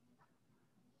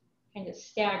 Kind of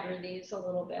stagger these a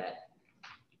little bit.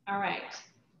 All right,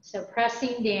 so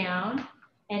pressing down,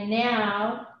 and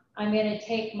now I'm going to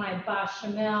take my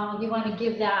bechamel. You want to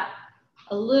give that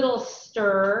a little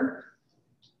stir.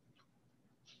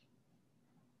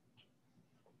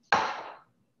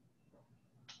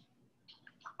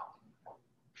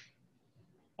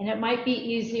 And it might be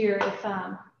easier if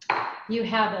you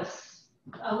have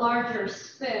a larger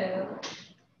spoon.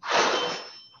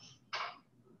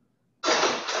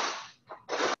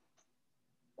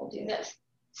 We'll do this.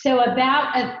 So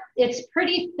it's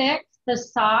pretty thick, the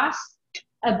sauce,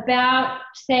 about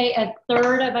say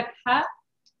 1/3 of a cup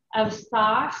of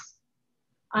sauce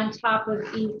on top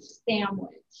of each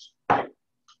sandwich.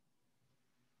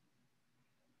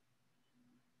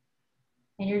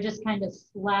 And you're just kind of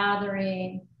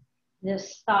slathering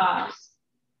this sauce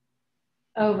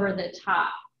over the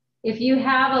top. If you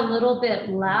have a little bit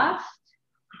left,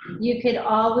 you could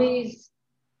always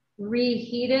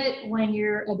reheat it when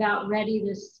you're about ready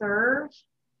to serve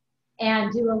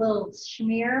and do a little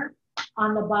smear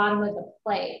on the bottom of the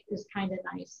plate is kind of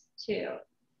nice too.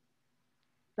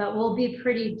 But we'll be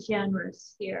pretty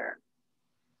generous here.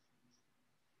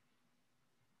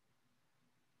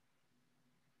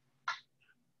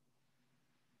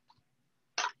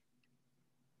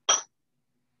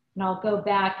 And I'll go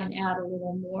back and add a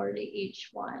little more to each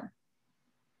one.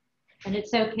 And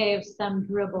it's okay if some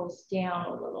dribbles down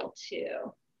a little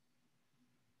too.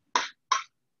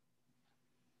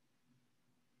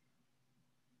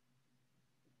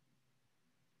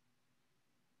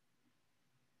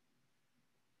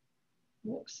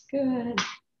 Looks good.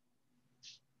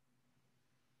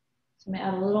 So I'm gonna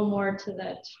add a little more to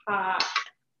the top.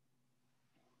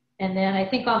 And then I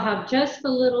think I'll have just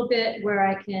a little bit where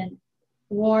I can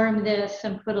warm this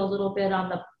and put a little bit on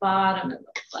the bottom of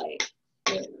the plate.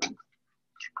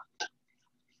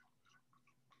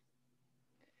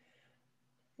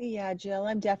 Yeah, Jill,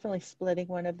 I'm definitely splitting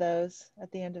one of those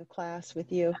at the end of class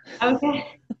with you.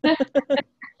 Okay.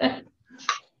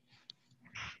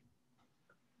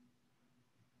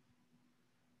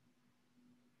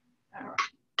 All right.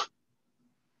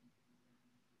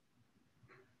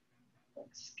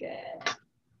 Looks good.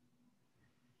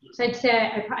 So I'd say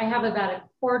I have about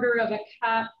 1/4 of a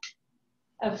cup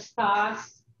of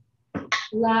sauce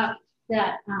left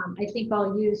that I think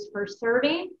I'll use for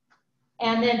serving.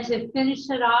 And then to finish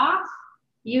it off,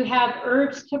 you have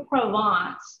herbs de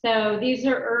Provence. So these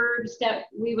are herbs that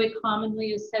we would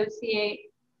commonly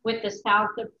associate with the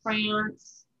south of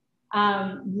France.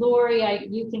 Lori,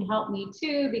 you can help me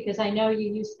too, because I know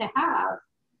you used to have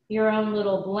your own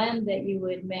little blend that you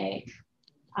would make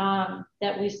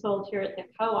that we sold here at the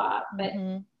co-op. But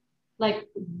like,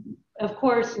 of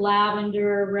course,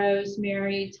 lavender,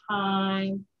 rosemary,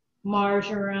 thyme,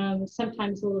 marjoram,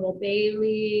 sometimes a little bay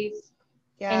leaves.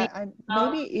 Yeah,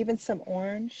 maybe even some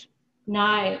orange.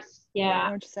 Nice, yeah.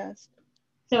 Orange zest.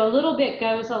 So a little bit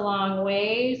goes a long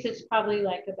ways. It's probably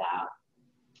like about,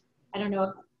 I don't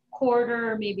know,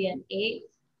 1/4, maybe 1/8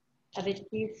 of a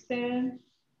teaspoon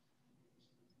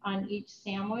on each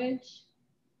sandwich.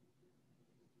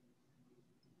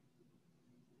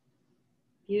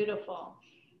 Beautiful.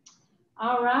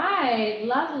 All right,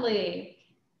 lovely.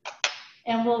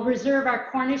 And we'll reserve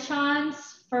our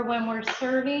cornichons for when we're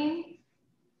serving.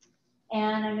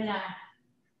 And I'm gonna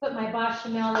put my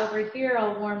bechamel over here.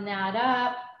 I'll warm that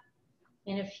up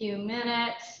in a few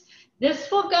minutes.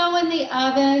 This will go in the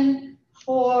oven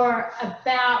for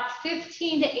about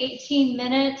 15 to 18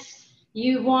 minutes.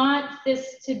 You want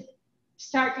this to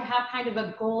start to have kind of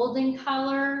a golden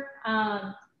color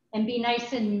and be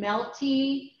nice and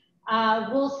melty.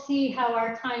 We'll see how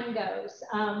our time goes.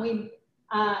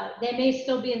 They may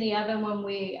still be in the oven when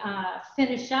we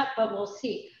finish up, but we'll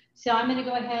see. So I'm gonna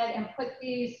go ahead and put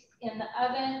these in the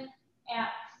oven at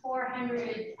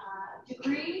 400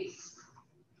 degrees.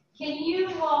 Can you,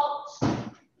 Walt,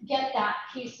 get that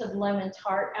piece of lemon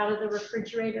tart out of the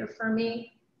refrigerator for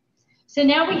me? So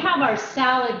now we have our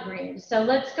salad greens. So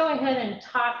let's go ahead and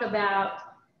talk about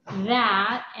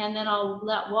that, and then I'll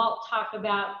let Walt talk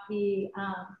about the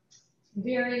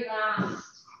very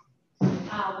last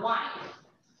wine.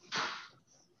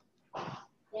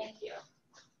 Thank you.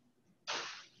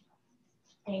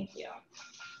 Thank you.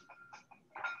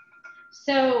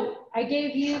 So I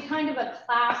gave you kind of a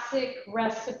classic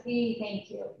recipe, thank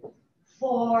you,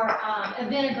 for a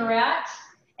vinaigrette,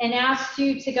 and asked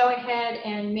you to go ahead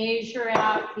and measure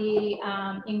out the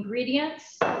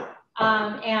ingredients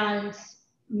and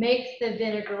make the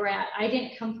vinaigrette. I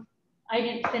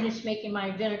didn't finish making my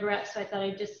vinaigrette, so I thought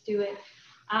I'd just do it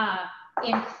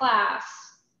in class.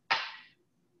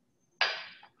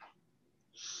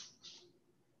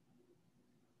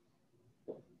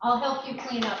 I'll help you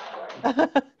clean up for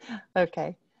it.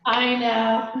 Okay. I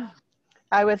know.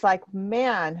 I was like,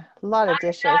 man, a lot of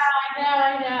dishes.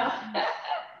 I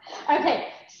know. Okay,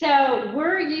 so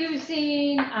we're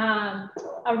using a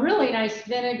really nice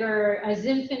vinegar, a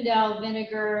Zinfandel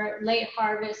vinegar, late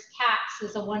harvest. Cat's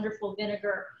is a wonderful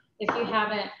vinegar if you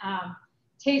haven't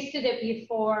tasted it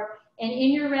before. And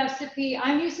in your recipe,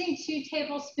 I'm using 2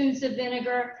 tablespoons of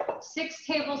vinegar, 6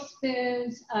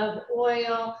 tablespoons of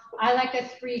oil. I like a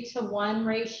 3-to-1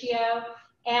 ratio.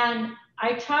 And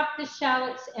I chop the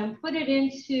shallots and put it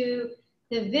into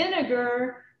the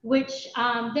vinegar, which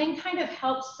then kind of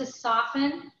helps to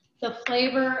soften the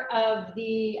flavor of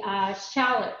the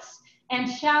shallots. And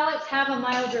shallots have a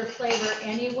milder flavor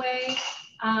anyway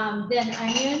than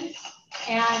onions.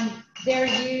 And they're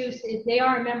used, they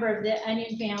are a member of the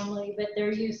onion family, but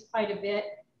they're used quite a bit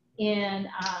in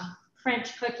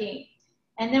French cooking.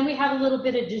 And then we have a little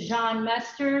bit of Dijon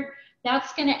mustard.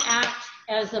 That's gonna act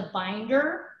as a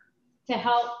binder to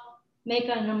help make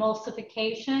an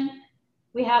emulsification.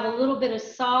 We have a little bit of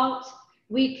salt.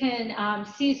 We can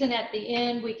season at the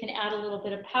end. We can add a little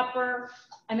bit of pepper.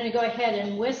 I'm gonna go ahead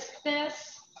and whisk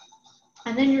this.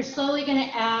 And then you're slowly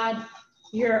gonna add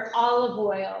your olive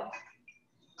oil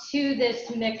to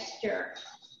this mixture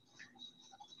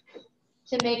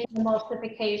to make an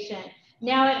emulsification.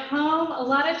 Now at home, a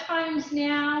lot of times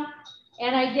now,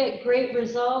 and I get great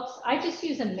results, I just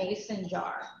use a mason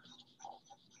jar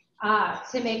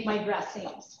to make my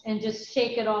dressings and just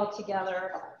shake it all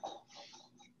together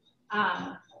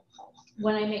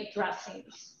when I make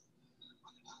dressings.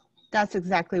 That's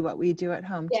exactly what we do at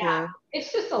home too.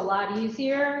 It's just a lot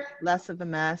easier. Less of a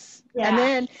mess.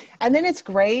 Yeah. And then it's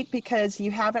great because you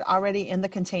have it already in the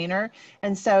container.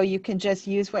 And so you can just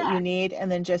use what you need and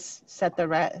then just set the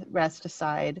rest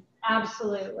aside.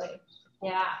 Absolutely.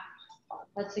 Yeah,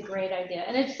 that's a great idea.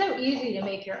 And it's so easy to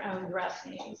make your own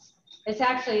dressings. It's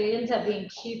actually, it ends up being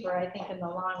cheaper, I think, in the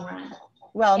long run.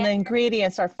 Well, and the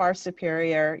ingredients are far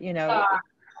superior, you know.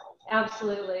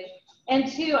 Absolutely. And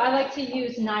two, I like to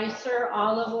use nicer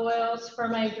olive oils for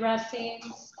my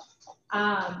dressings.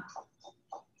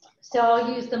 So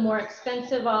I'll use the more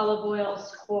expensive olive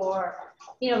oils for,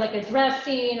 you know, like a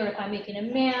dressing, or if I'm making a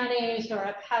mayonnaise or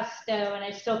a pesto, and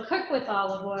I still cook with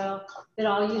olive oil, but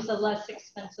I'll use a less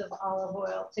expensive olive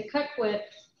oil to cook with.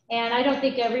 And I don't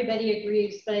think everybody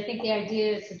agrees, but I think the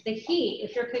idea is the heat.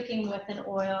 If you're cooking with an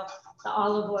oil, the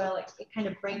olive oil, it kind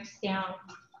of breaks down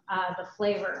the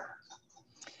flavor.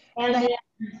 And then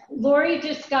Lori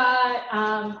just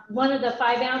got one of the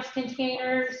 5-ounce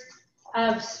containers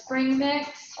of spring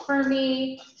mix for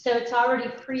me. So it's already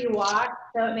pre-washed,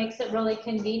 so it makes it really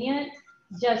convenient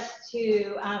just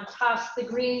to toss the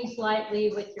greens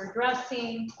lightly with your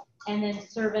dressing and then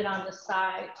serve it on the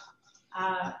side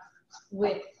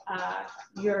with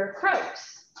your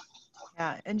croques.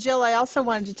 Yeah, and Jill, I also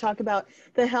wanted to talk about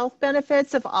the health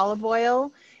benefits of olive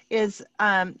oil. Is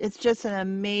it's just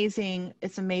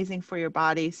it's amazing for your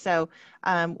body. So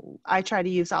I try to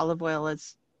use olive oil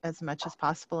as much as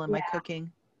possible in my cooking.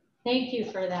 Thank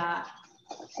you for that.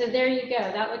 So there you go.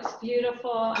 That looks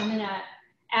beautiful. I'm gonna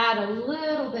add a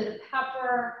little bit of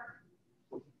pepper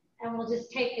and we'll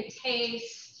just take a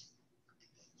taste.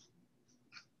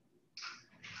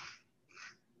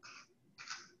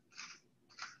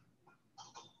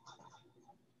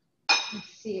 Let's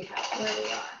see where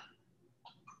we are.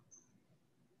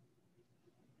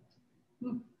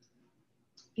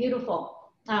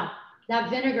 Beautiful. Ah, that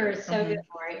vinegar is so good,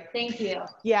 Lori. Thank you.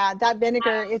 Yeah, that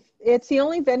vinegar, it's the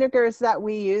only vinegars that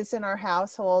we use in our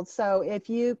household. So if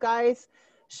you guys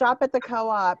shop at the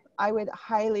co-op, I would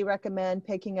highly recommend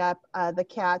picking up the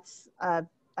Cat's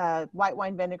white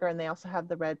wine vinegar, and they also have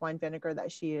the red wine vinegar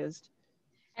that she used.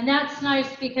 And that's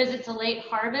nice because it's a late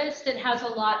harvest. It has a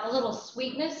little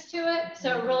sweetness to it.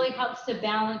 So it really helps to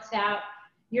balance out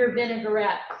your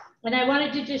vinaigrette. And I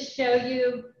wanted to just show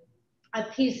you a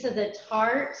piece of the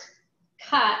tart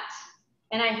cut.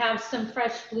 And I have some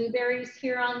fresh blueberries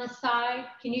here on the side.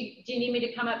 Do you need me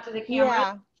to come up to the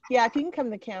camera? Yeah, if you can come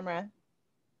to the camera.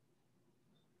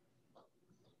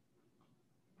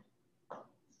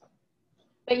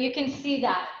 But you can see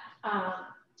that oh,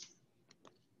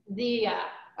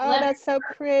 that's so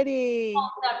pretty.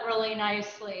 That really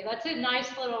nicely. That's a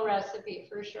nice little recipe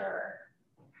for sure.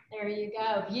 There you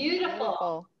go.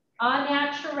 Beautiful. Au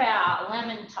naturel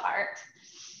lemon tart.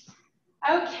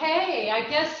 Okay, I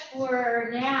guess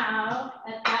we're now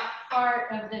at that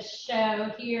part of the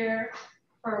show here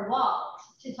for Walt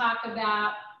to talk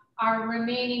about our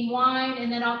remaining wine,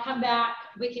 and then I'll come back.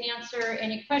 We can answer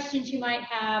any questions you might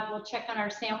have. We'll check on our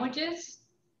sandwiches.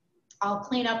 I'll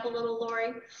clean up a little,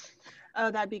 Lori.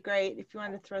 Oh, that'd be great if you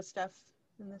want to throw stuff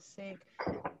in the sink.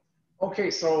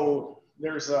 Okay, so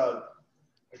there's a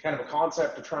kind of a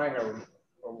concept of trying a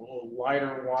little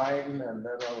lighter wine and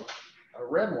then a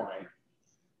red wine.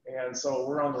 And so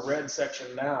we're on the red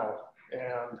section now.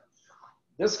 And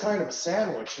this kind of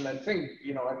sandwich, and I think,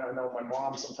 you know, I know my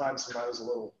mom sometimes when I was a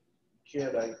little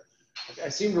kid, I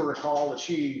seem to recall that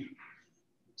she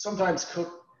sometimes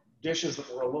cooked dishes that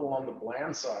were a little on the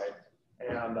bland side.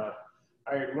 And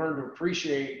I learned to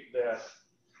appreciate that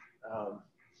a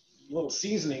little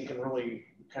seasoning can really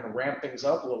kind of ramp things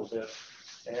up a little bit.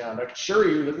 And I can assure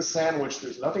you that this sandwich,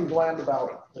 there's nothing bland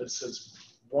about it. It's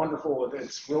wonderful.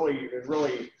 It's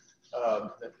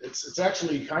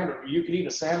actually kind of, you can eat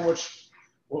a sandwich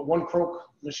with one Croque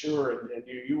Monsieur and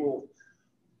you will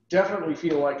definitely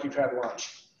feel like you've had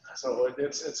lunch. So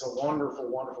it's a wonderful,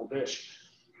 wonderful dish.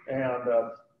 And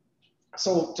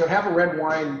so to have a red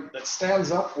wine that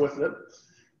stands up with it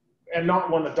and not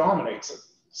one that dominates it.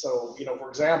 So, you know, for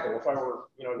example, if I were,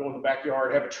 you know, go in the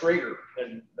backyard, have a Traeger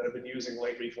that I've been using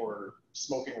lately for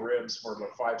smoking ribs for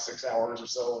about 5-6 hours or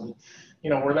so, and, you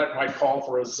know, where that might call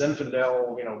for a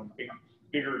Zinfandel, you know,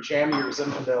 bigger, jammier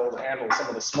Zinfandel to handle some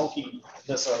of the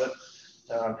smokiness of it.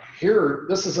 Here,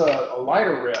 this is a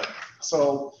lighter red.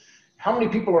 So how many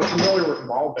people are familiar with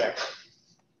Malbec?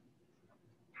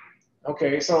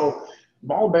 Okay, so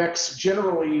Malbecs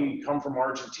generally come from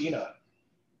Argentina.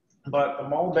 But the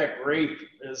Malbec grape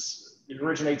it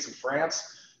originates in France,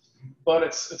 but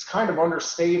it's kind of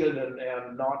understated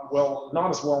and not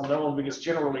as well known because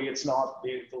generally it's not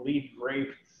the lead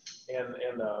grape in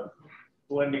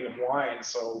blending of wine.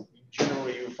 So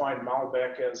generally you find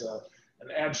Malbec as an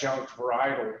adjunct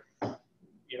varietal,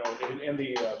 you know, in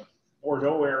the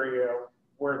Bordeaux area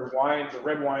where the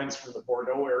red wines from the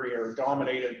Bordeaux area are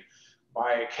dominated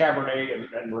by Cabernet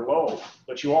and Merlot.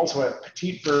 But you also have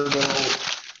Petit Verdot,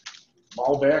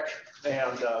 Malbec,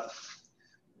 and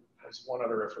there's one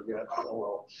other I forget.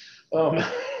 Oh well.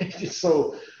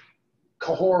 So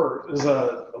Cahors is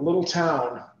a little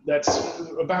town that's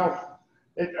about,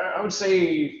 I would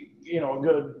say, you know, a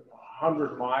good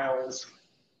 100 miles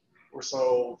or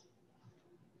so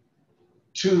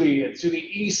to the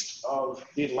east of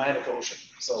the Atlantic Ocean.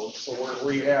 So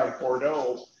where you have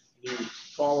Bordeaux, you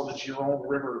follow the Gironde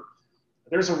River.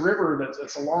 There's a river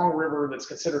it's a long river that's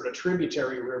considered a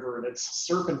tributary river, and it's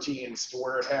serpentines to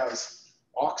where it has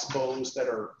oxbows that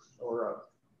are, or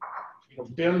you know,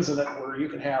 bends in it where you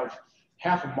can have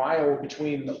half a mile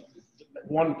between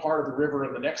one part of the river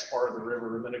and the next part of the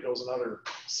river, and then it goes another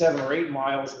 7 or 8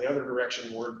 miles in the other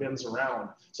direction where it bends around.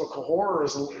 So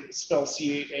Cahors is spelled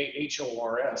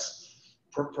C-A-H-O-R-S,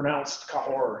 pronounced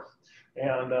Cahors.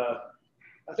 And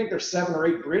I think there's 7 or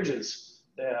 8 bridges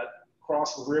that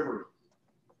cross the river.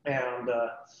 And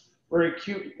very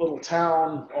cute little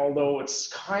town, although it's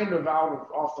kind of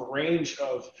off the range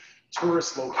of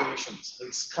tourist locations.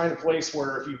 It's kind of place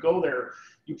where if you go there,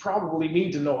 you probably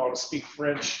need to know how to speak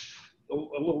French,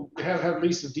 have at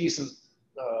least a decent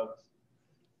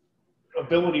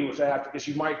ability with that, because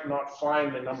you might not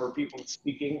find the number of people that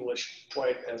speak English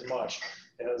quite as much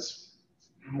as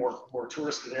more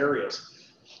touristed areas.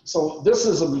 So this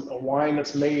is a wine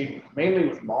that's made mainly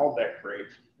with Malbec grape.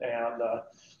 And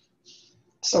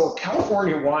so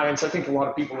California wines, I think a lot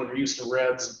of people are used to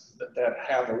reds that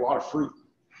have a lot of fruit.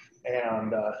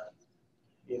 And,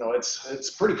 you know,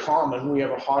 it's pretty common. We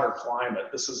have a hotter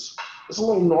climate. This is a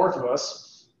little north of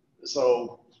us.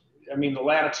 So I mean, the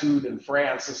latitude in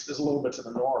France is a little bit to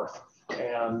the north.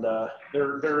 And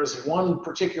there is one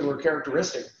particular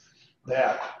characteristic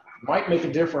that might make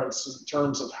a difference in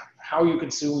terms of how you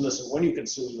consume this and when you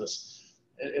consume this.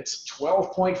 It's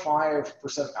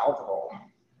 12.5% alcohol.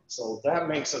 So that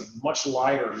makes it much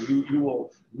lighter. You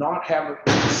will not have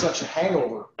such a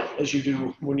hangover as you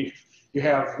do when you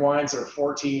have wines that are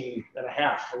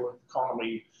 14.5 for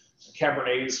economy.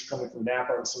 Cabernets coming from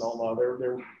Napa and Sonoma,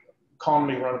 they're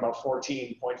commonly run about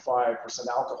 14.5%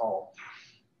 alcohol.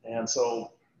 And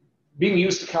so being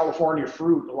used to California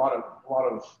fruit, a lot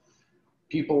of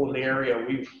people in the area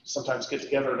we sometimes get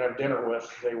together and have dinner with,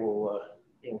 they will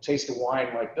taste a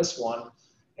wine like this one.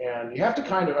 And you have to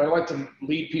I like to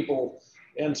lead people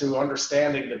into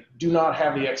understanding that do not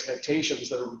have the expectations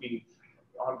that it would be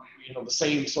on, the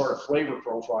same sort of flavor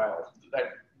profile. That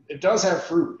it does have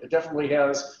fruit. It definitely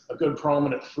has a good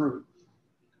prominent fruit.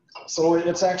 So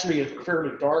it's actually a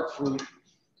fairly dark fruit.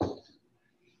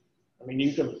 I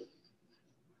mean,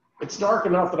 it's dark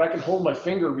enough that I can hold my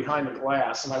finger behind the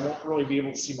glass and I won't really be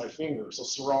able to see my finger. So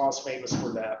Syrah is famous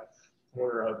for that,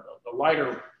 where a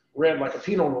lighter red like a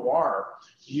Pinot Noir,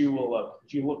 you will,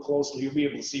 if you look closely, you'll be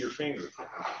able to see your finger.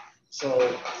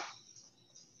 So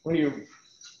when you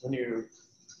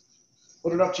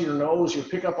put it up to your nose, you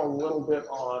pick up a little bit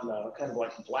on kind of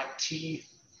like black tea.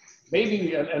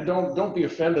 Maybe, and don't be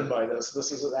offended by this.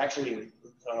 This is actually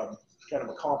kind of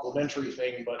a complimentary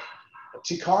thing, but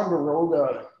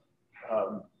Ticonderoga,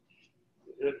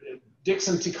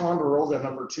 Dixon Ticonderoga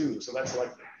 #2. So that's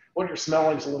like what you're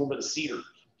smelling is a little bit of cedar.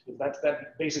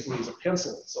 That basically is a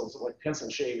pencil, so it's like pencil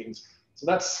shavings. So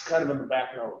that's kind of in the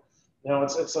back note. Now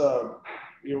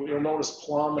you'll notice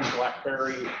plum and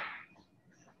blackberry,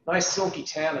 nice silky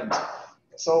tannins.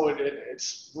 So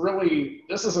it's really,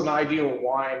 this is an ideal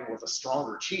wine with a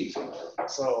stronger cheese.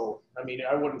 So I mean,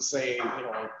 I wouldn't say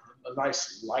a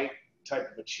nice light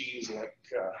type of a cheese like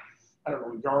I don't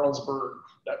know, Jarlsberg.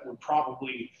 That would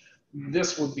probably,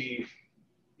 this would be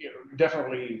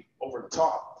definitely over the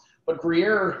top. But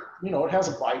Gruyere, it has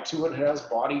a bite to it, it has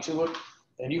body to it,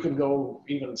 and you can go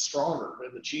even stronger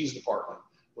in the cheese department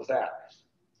with that.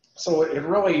 So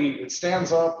it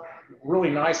stands up really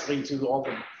nicely to all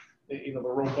the the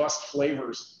robust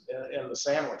flavors in the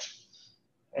sandwich.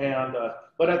 And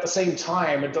but at the same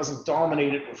time, it doesn't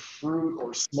dominate it with fruit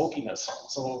or smokiness.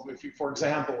 So for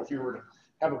example, if you were to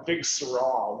have a big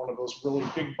Syrah, one of those really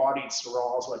big-bodied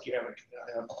Syrahs like you have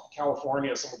in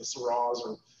California, some of the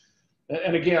Syrahs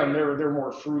and again, they're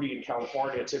more fruity in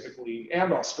California typically,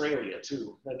 and Australia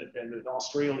too. And in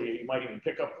Australia, you might even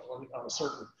pick up on a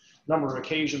certain number of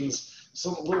occasions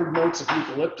some little notes of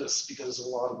eucalyptus, because a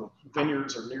lot of the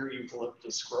vineyards are near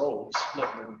eucalyptus groves, the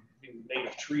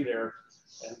native tree there.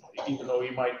 And even though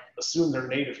you might assume they're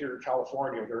native here in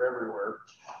California, they're everywhere.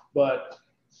 But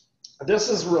this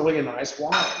is really a nice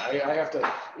wine. I have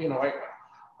to,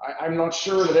 I'm not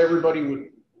sure that everybody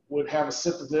would have a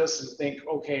sip of this and think,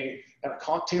 okay, at a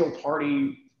cocktail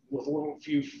party with a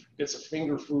few bits of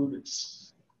finger food,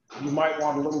 you might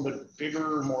want a little bit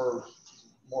bigger, more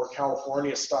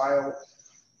California style.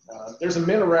 There's a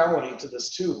minerality to this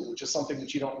too, which is something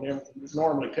that you don't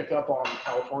normally pick up on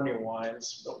California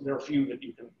wines. There are a few that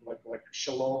you can, like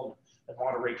Chalone in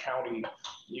Monterey County,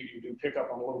 you do pick up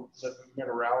on a little bit of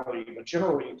minerality, but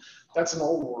generally that's an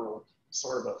old world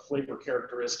sort of a flavor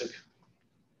characteristic.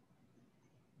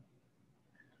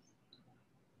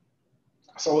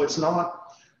 So it's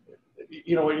not,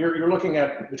 you're looking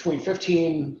at between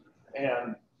 $15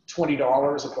 and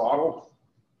 $20 a bottle.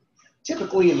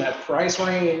 Typically in that price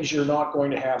range, you're not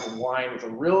going to have a wine with a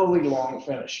really long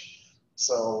finish.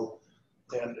 So,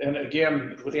 and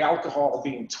again, with the alcohol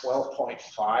being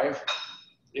 12.5,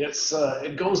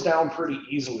 it goes down pretty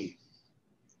easily,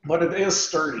 but it is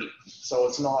sturdy. So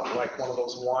it's not like one of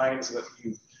those wines that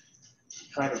you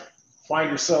kind of find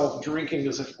yourself drinking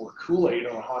as if it were Kool-Aid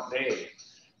on a hot day.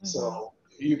 Mm-hmm. So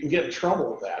you can get in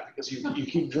trouble with that because you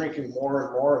keep drinking more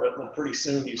and more of it, and then pretty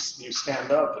soon you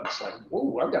stand up and it's like,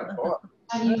 whoa, I've got a book.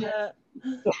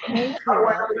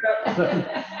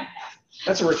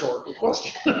 That's a rhetorical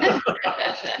question.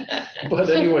 But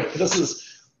anyway, this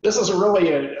is a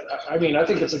really I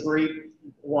think it's a great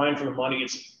wine for the money.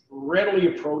 It's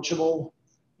readily approachable.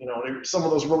 Some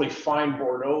of those really fine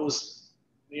Bordeaux's,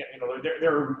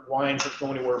 there are wines that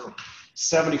go anywhere from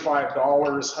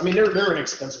 $75. I mean, there are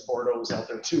inexpensive Bordeaux's out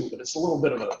there too, but it's a little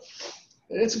bit of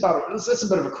it's a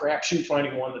bit of a crapshoot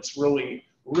finding one that's really,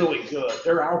 really good.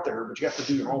 They're out there, but you have to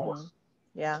do your homework.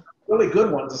 Yeah. Really good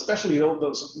ones, especially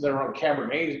those that are on the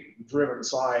Cabernet driven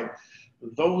side,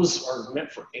 those are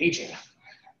meant for aging.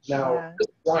 Now, Yeah. this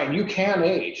wine you can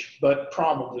age, but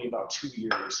probably about 2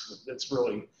 years.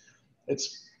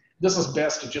 This is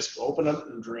best to just open it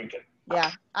and drink it.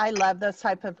 Yeah, I love those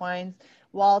type of wines,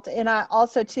 Walt. And I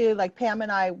also too, like Pam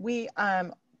and I, we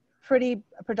pretty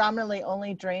predominantly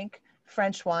only drink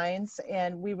French wines,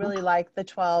 and we really like the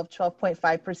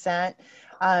 12.5%.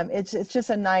 It's just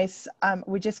a nice,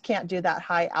 we just can't do that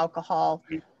high alcohol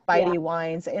bitey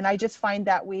wines. And I just find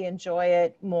that we enjoy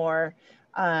it more.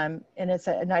 And it's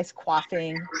a nice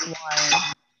quaffing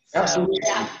wine. So. Absolutely.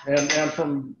 And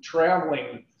from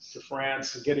traveling to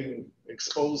France and getting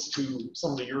exposed to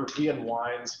some of the European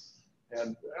wines,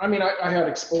 and I mean, I had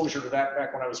exposure to that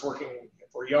back when I was working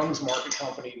for Young's Market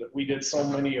Company, that we did so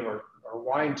many of our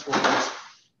wine tours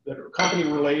that are company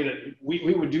related.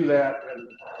 We would do that in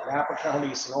Napa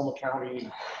County, Sonoma County.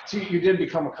 So you did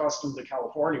become accustomed to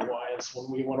California wines.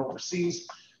 When we went overseas,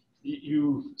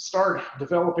 you start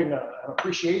developing an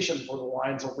appreciation for the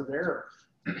wines over there.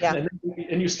 Yeah.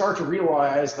 And you start to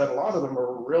realize that a lot of them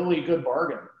are a really good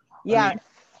bargain. Yeah.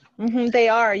 I mean, they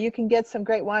are. You can get some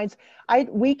great wines.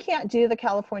 We can't do the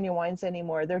California wines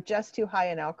anymore. They're just too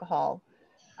high in alcohol.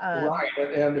 Right.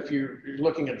 And if you're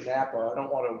looking at Napa, I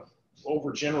don't want to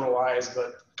overgeneralize,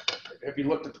 but have you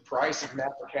looked at the price of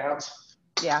Napa cabs?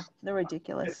 Yeah, they're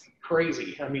ridiculous. It's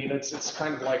crazy. I mean, it's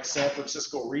kind of like San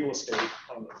Francisco real estate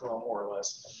on the front, more or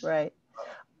less. Right.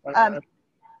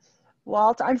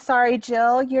 Walt, I'm sorry,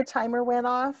 Jill, your timer went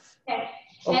off. Okay.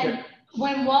 Okay. And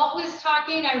when Walt was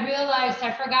talking, I realized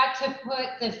I forgot to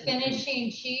put the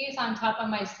finishing cheese on top of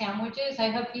my sandwiches. I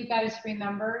hope you guys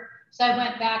remember. So I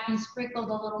went back and sprinkled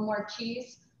a little more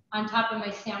cheese on top of my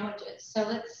sandwiches. So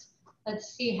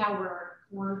let's see how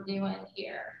we're doing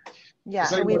here. Yeah.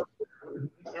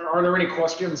 Are there any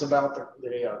questions about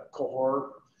the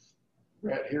cohort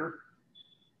right here?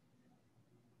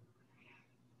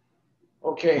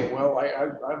 Okay, well,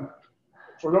 I'm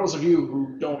for those of you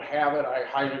who don't have it, I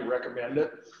highly recommend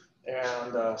it.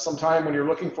 And sometime when you're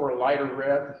looking for a lighter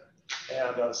red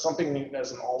and something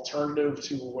as an alternative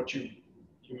to what you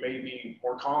may be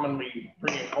more commonly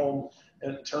bringing home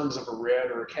in terms of a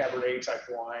red or a Cabernet type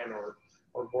wine or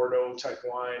Bordeaux type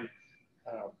wine,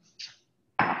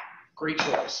 great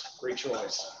choice, great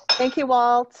choice. Thank you,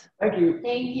 Walt. Thank you.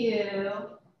 Thank you.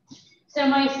 So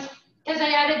because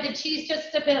I added the cheese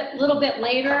just a little bit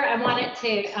later, I want it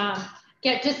to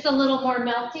get just a little more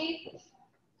melty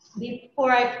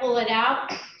before I pull it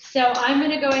out. So I'm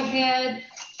going to go ahead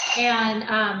and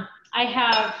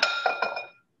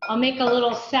I'll make a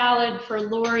little salad for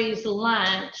Lori's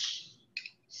lunch.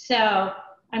 So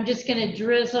I'm just going to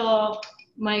drizzle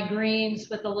my greens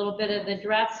with a little bit of the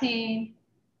dressing.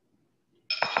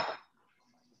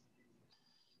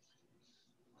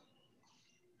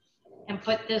 And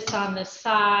put this on the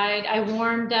side. I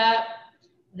warmed up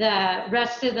the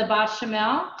rest of the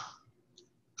bechamel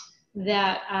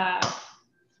that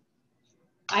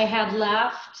I had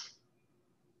left.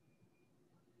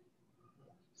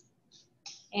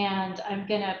 And I'm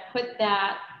gonna put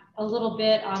that a little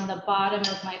bit on the bottom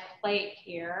of my plate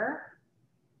here.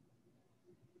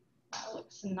 That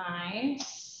looks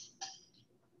nice.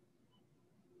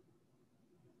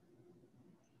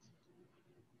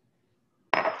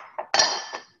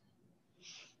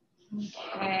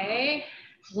 Okay,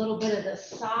 a little bit of the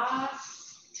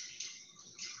sauce.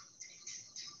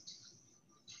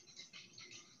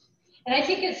 And I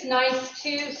think it's nice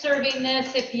too, serving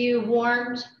this if you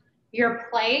warmed your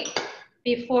plate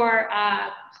before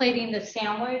plating the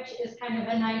sandwich is kind of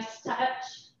a nice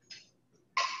touch.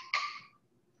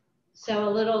 So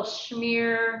a little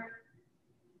smear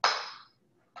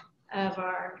of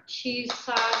our cheese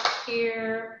sauce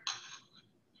here.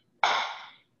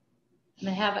 I'm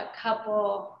gonna have a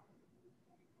couple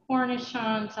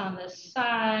cornichons on the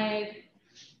side.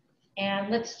 And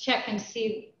let's check and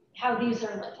see how these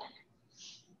are looking.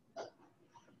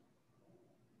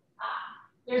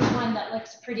 There's one that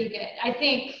looks pretty good. I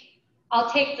think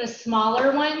I'll take the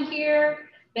smaller one here,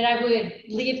 but I would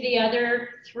leave the other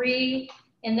 3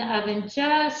 in the oven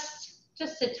just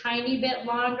a tiny bit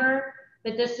longer,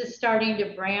 but this is starting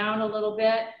to brown a little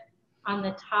bit on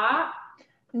the top.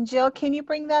 And Jill, can you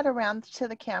bring that around to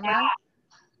the camera?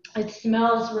 Yeah. It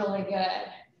smells really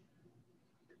good.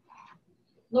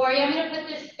 Lori, I'm gonna put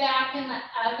this back in the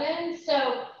oven.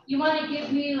 So you wanna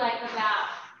give me like about,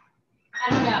 I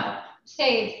don't know,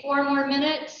 say 4 more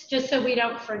minutes, just so we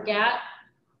don't forget.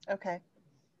 Okay.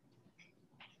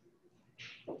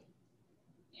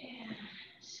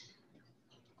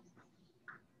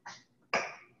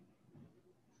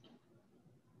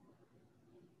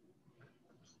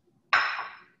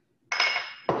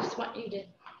 Just want you to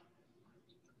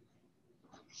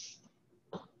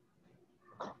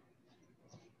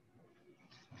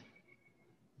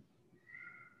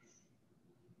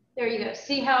There you go.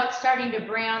 See how it's starting to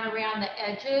brown around the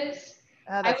edges?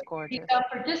 Oh, that's gorgeous. I would go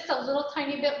for just a little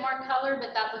tiny bit more color,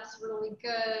 but that looks really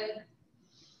good.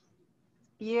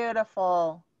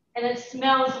 Beautiful. And it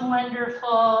smells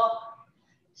wonderful.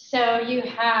 So you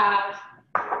have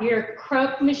your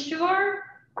Croque Monsieur,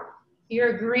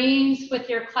 your greens with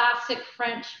your classic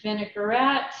French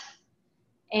vinaigrette,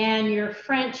 and your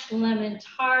French lemon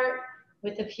tart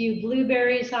with a few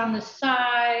blueberries on the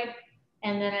side,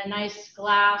 and then a nice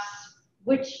glass.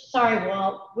 Sorry,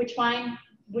 Walt, which wine?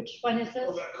 Which one is this?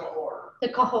 Oh, the Cahors. The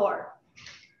Cahors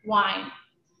wine.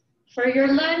 For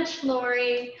your lunch,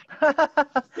 Lori.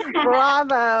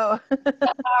 Bravo.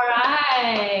 All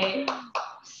right.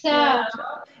 So,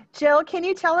 Jill, can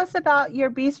you tell us about your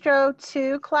Bistro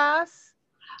 2 class?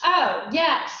 oh,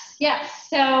 yes, yes.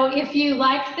 So if you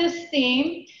like this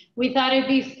theme, we thought it'd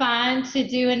be fun to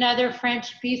do another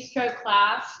French Bistro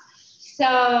class.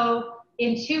 So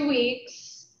in 2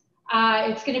 weeks,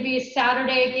 it's going to be a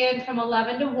Saturday again from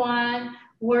 11 to 1.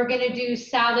 We're going to do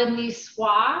salad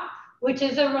niçoise, which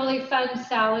is a really fun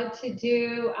salad to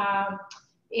do.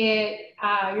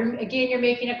 You're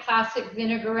making a classic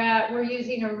vinaigrette. We're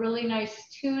using a really nice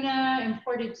tuna,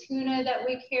 imported tuna that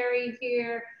we carry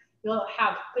here. You'll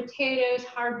have potatoes,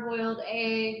 hard-boiled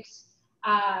eggs,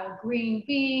 green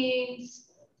beans,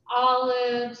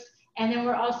 olives, and then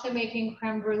we're also making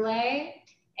creme brulee.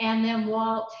 And then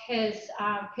Walt has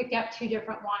picked out 2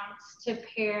 different wines to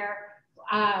pair.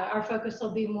 Our focus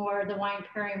will be more the wine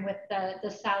pairing with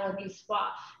the salad niçoise.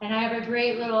 And I have a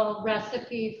great little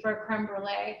recipe for creme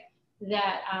brulee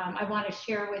that I want to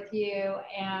share with you,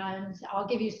 and I'll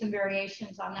give you some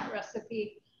variations on that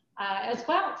recipe as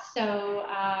well. So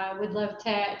would love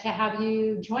to have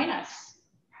you join us.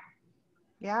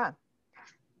 Yeah.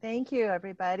 Thank you,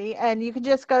 everybody. And you can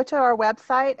just go to our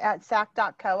website at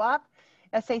sac.coop,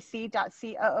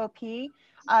 sac.coop.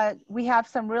 We have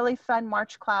some really fun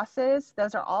March classes.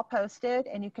 Those are all posted,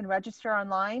 and you can register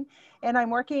online. And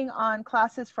I'm working on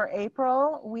classes for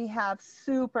April. We have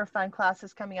super fun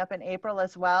classes coming up in April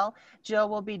as well. Jill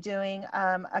will be doing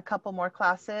a couple more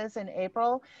classes in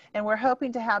April, and we're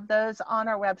hoping to have those on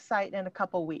our website in a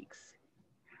couple weeks.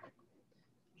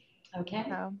 Okay.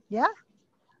 So, yeah.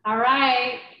 All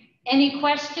right. Any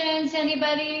questions,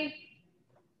 anybody?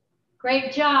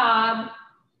 Great job.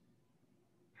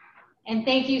 And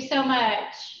thank you so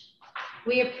much.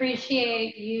 We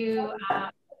appreciate you. All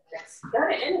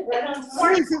right.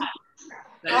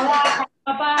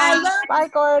 Bye-bye. Bye,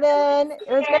 Gordon. It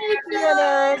was great to see you,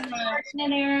 Eric.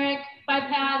 And Eric. Bye,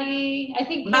 Patty. I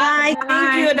think. Bye.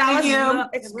 Thank you. That was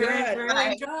It's good.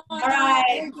 Bye. All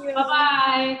right.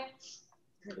 Bye-bye.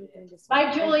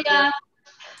 Bye, Julia.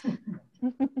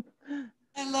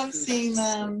 I love seeing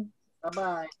them.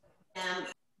 Bye-bye.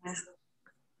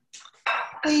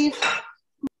 Leave.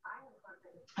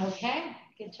 Okay.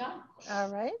 Good job. All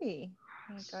righty.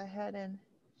 Go ahead and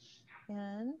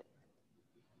end.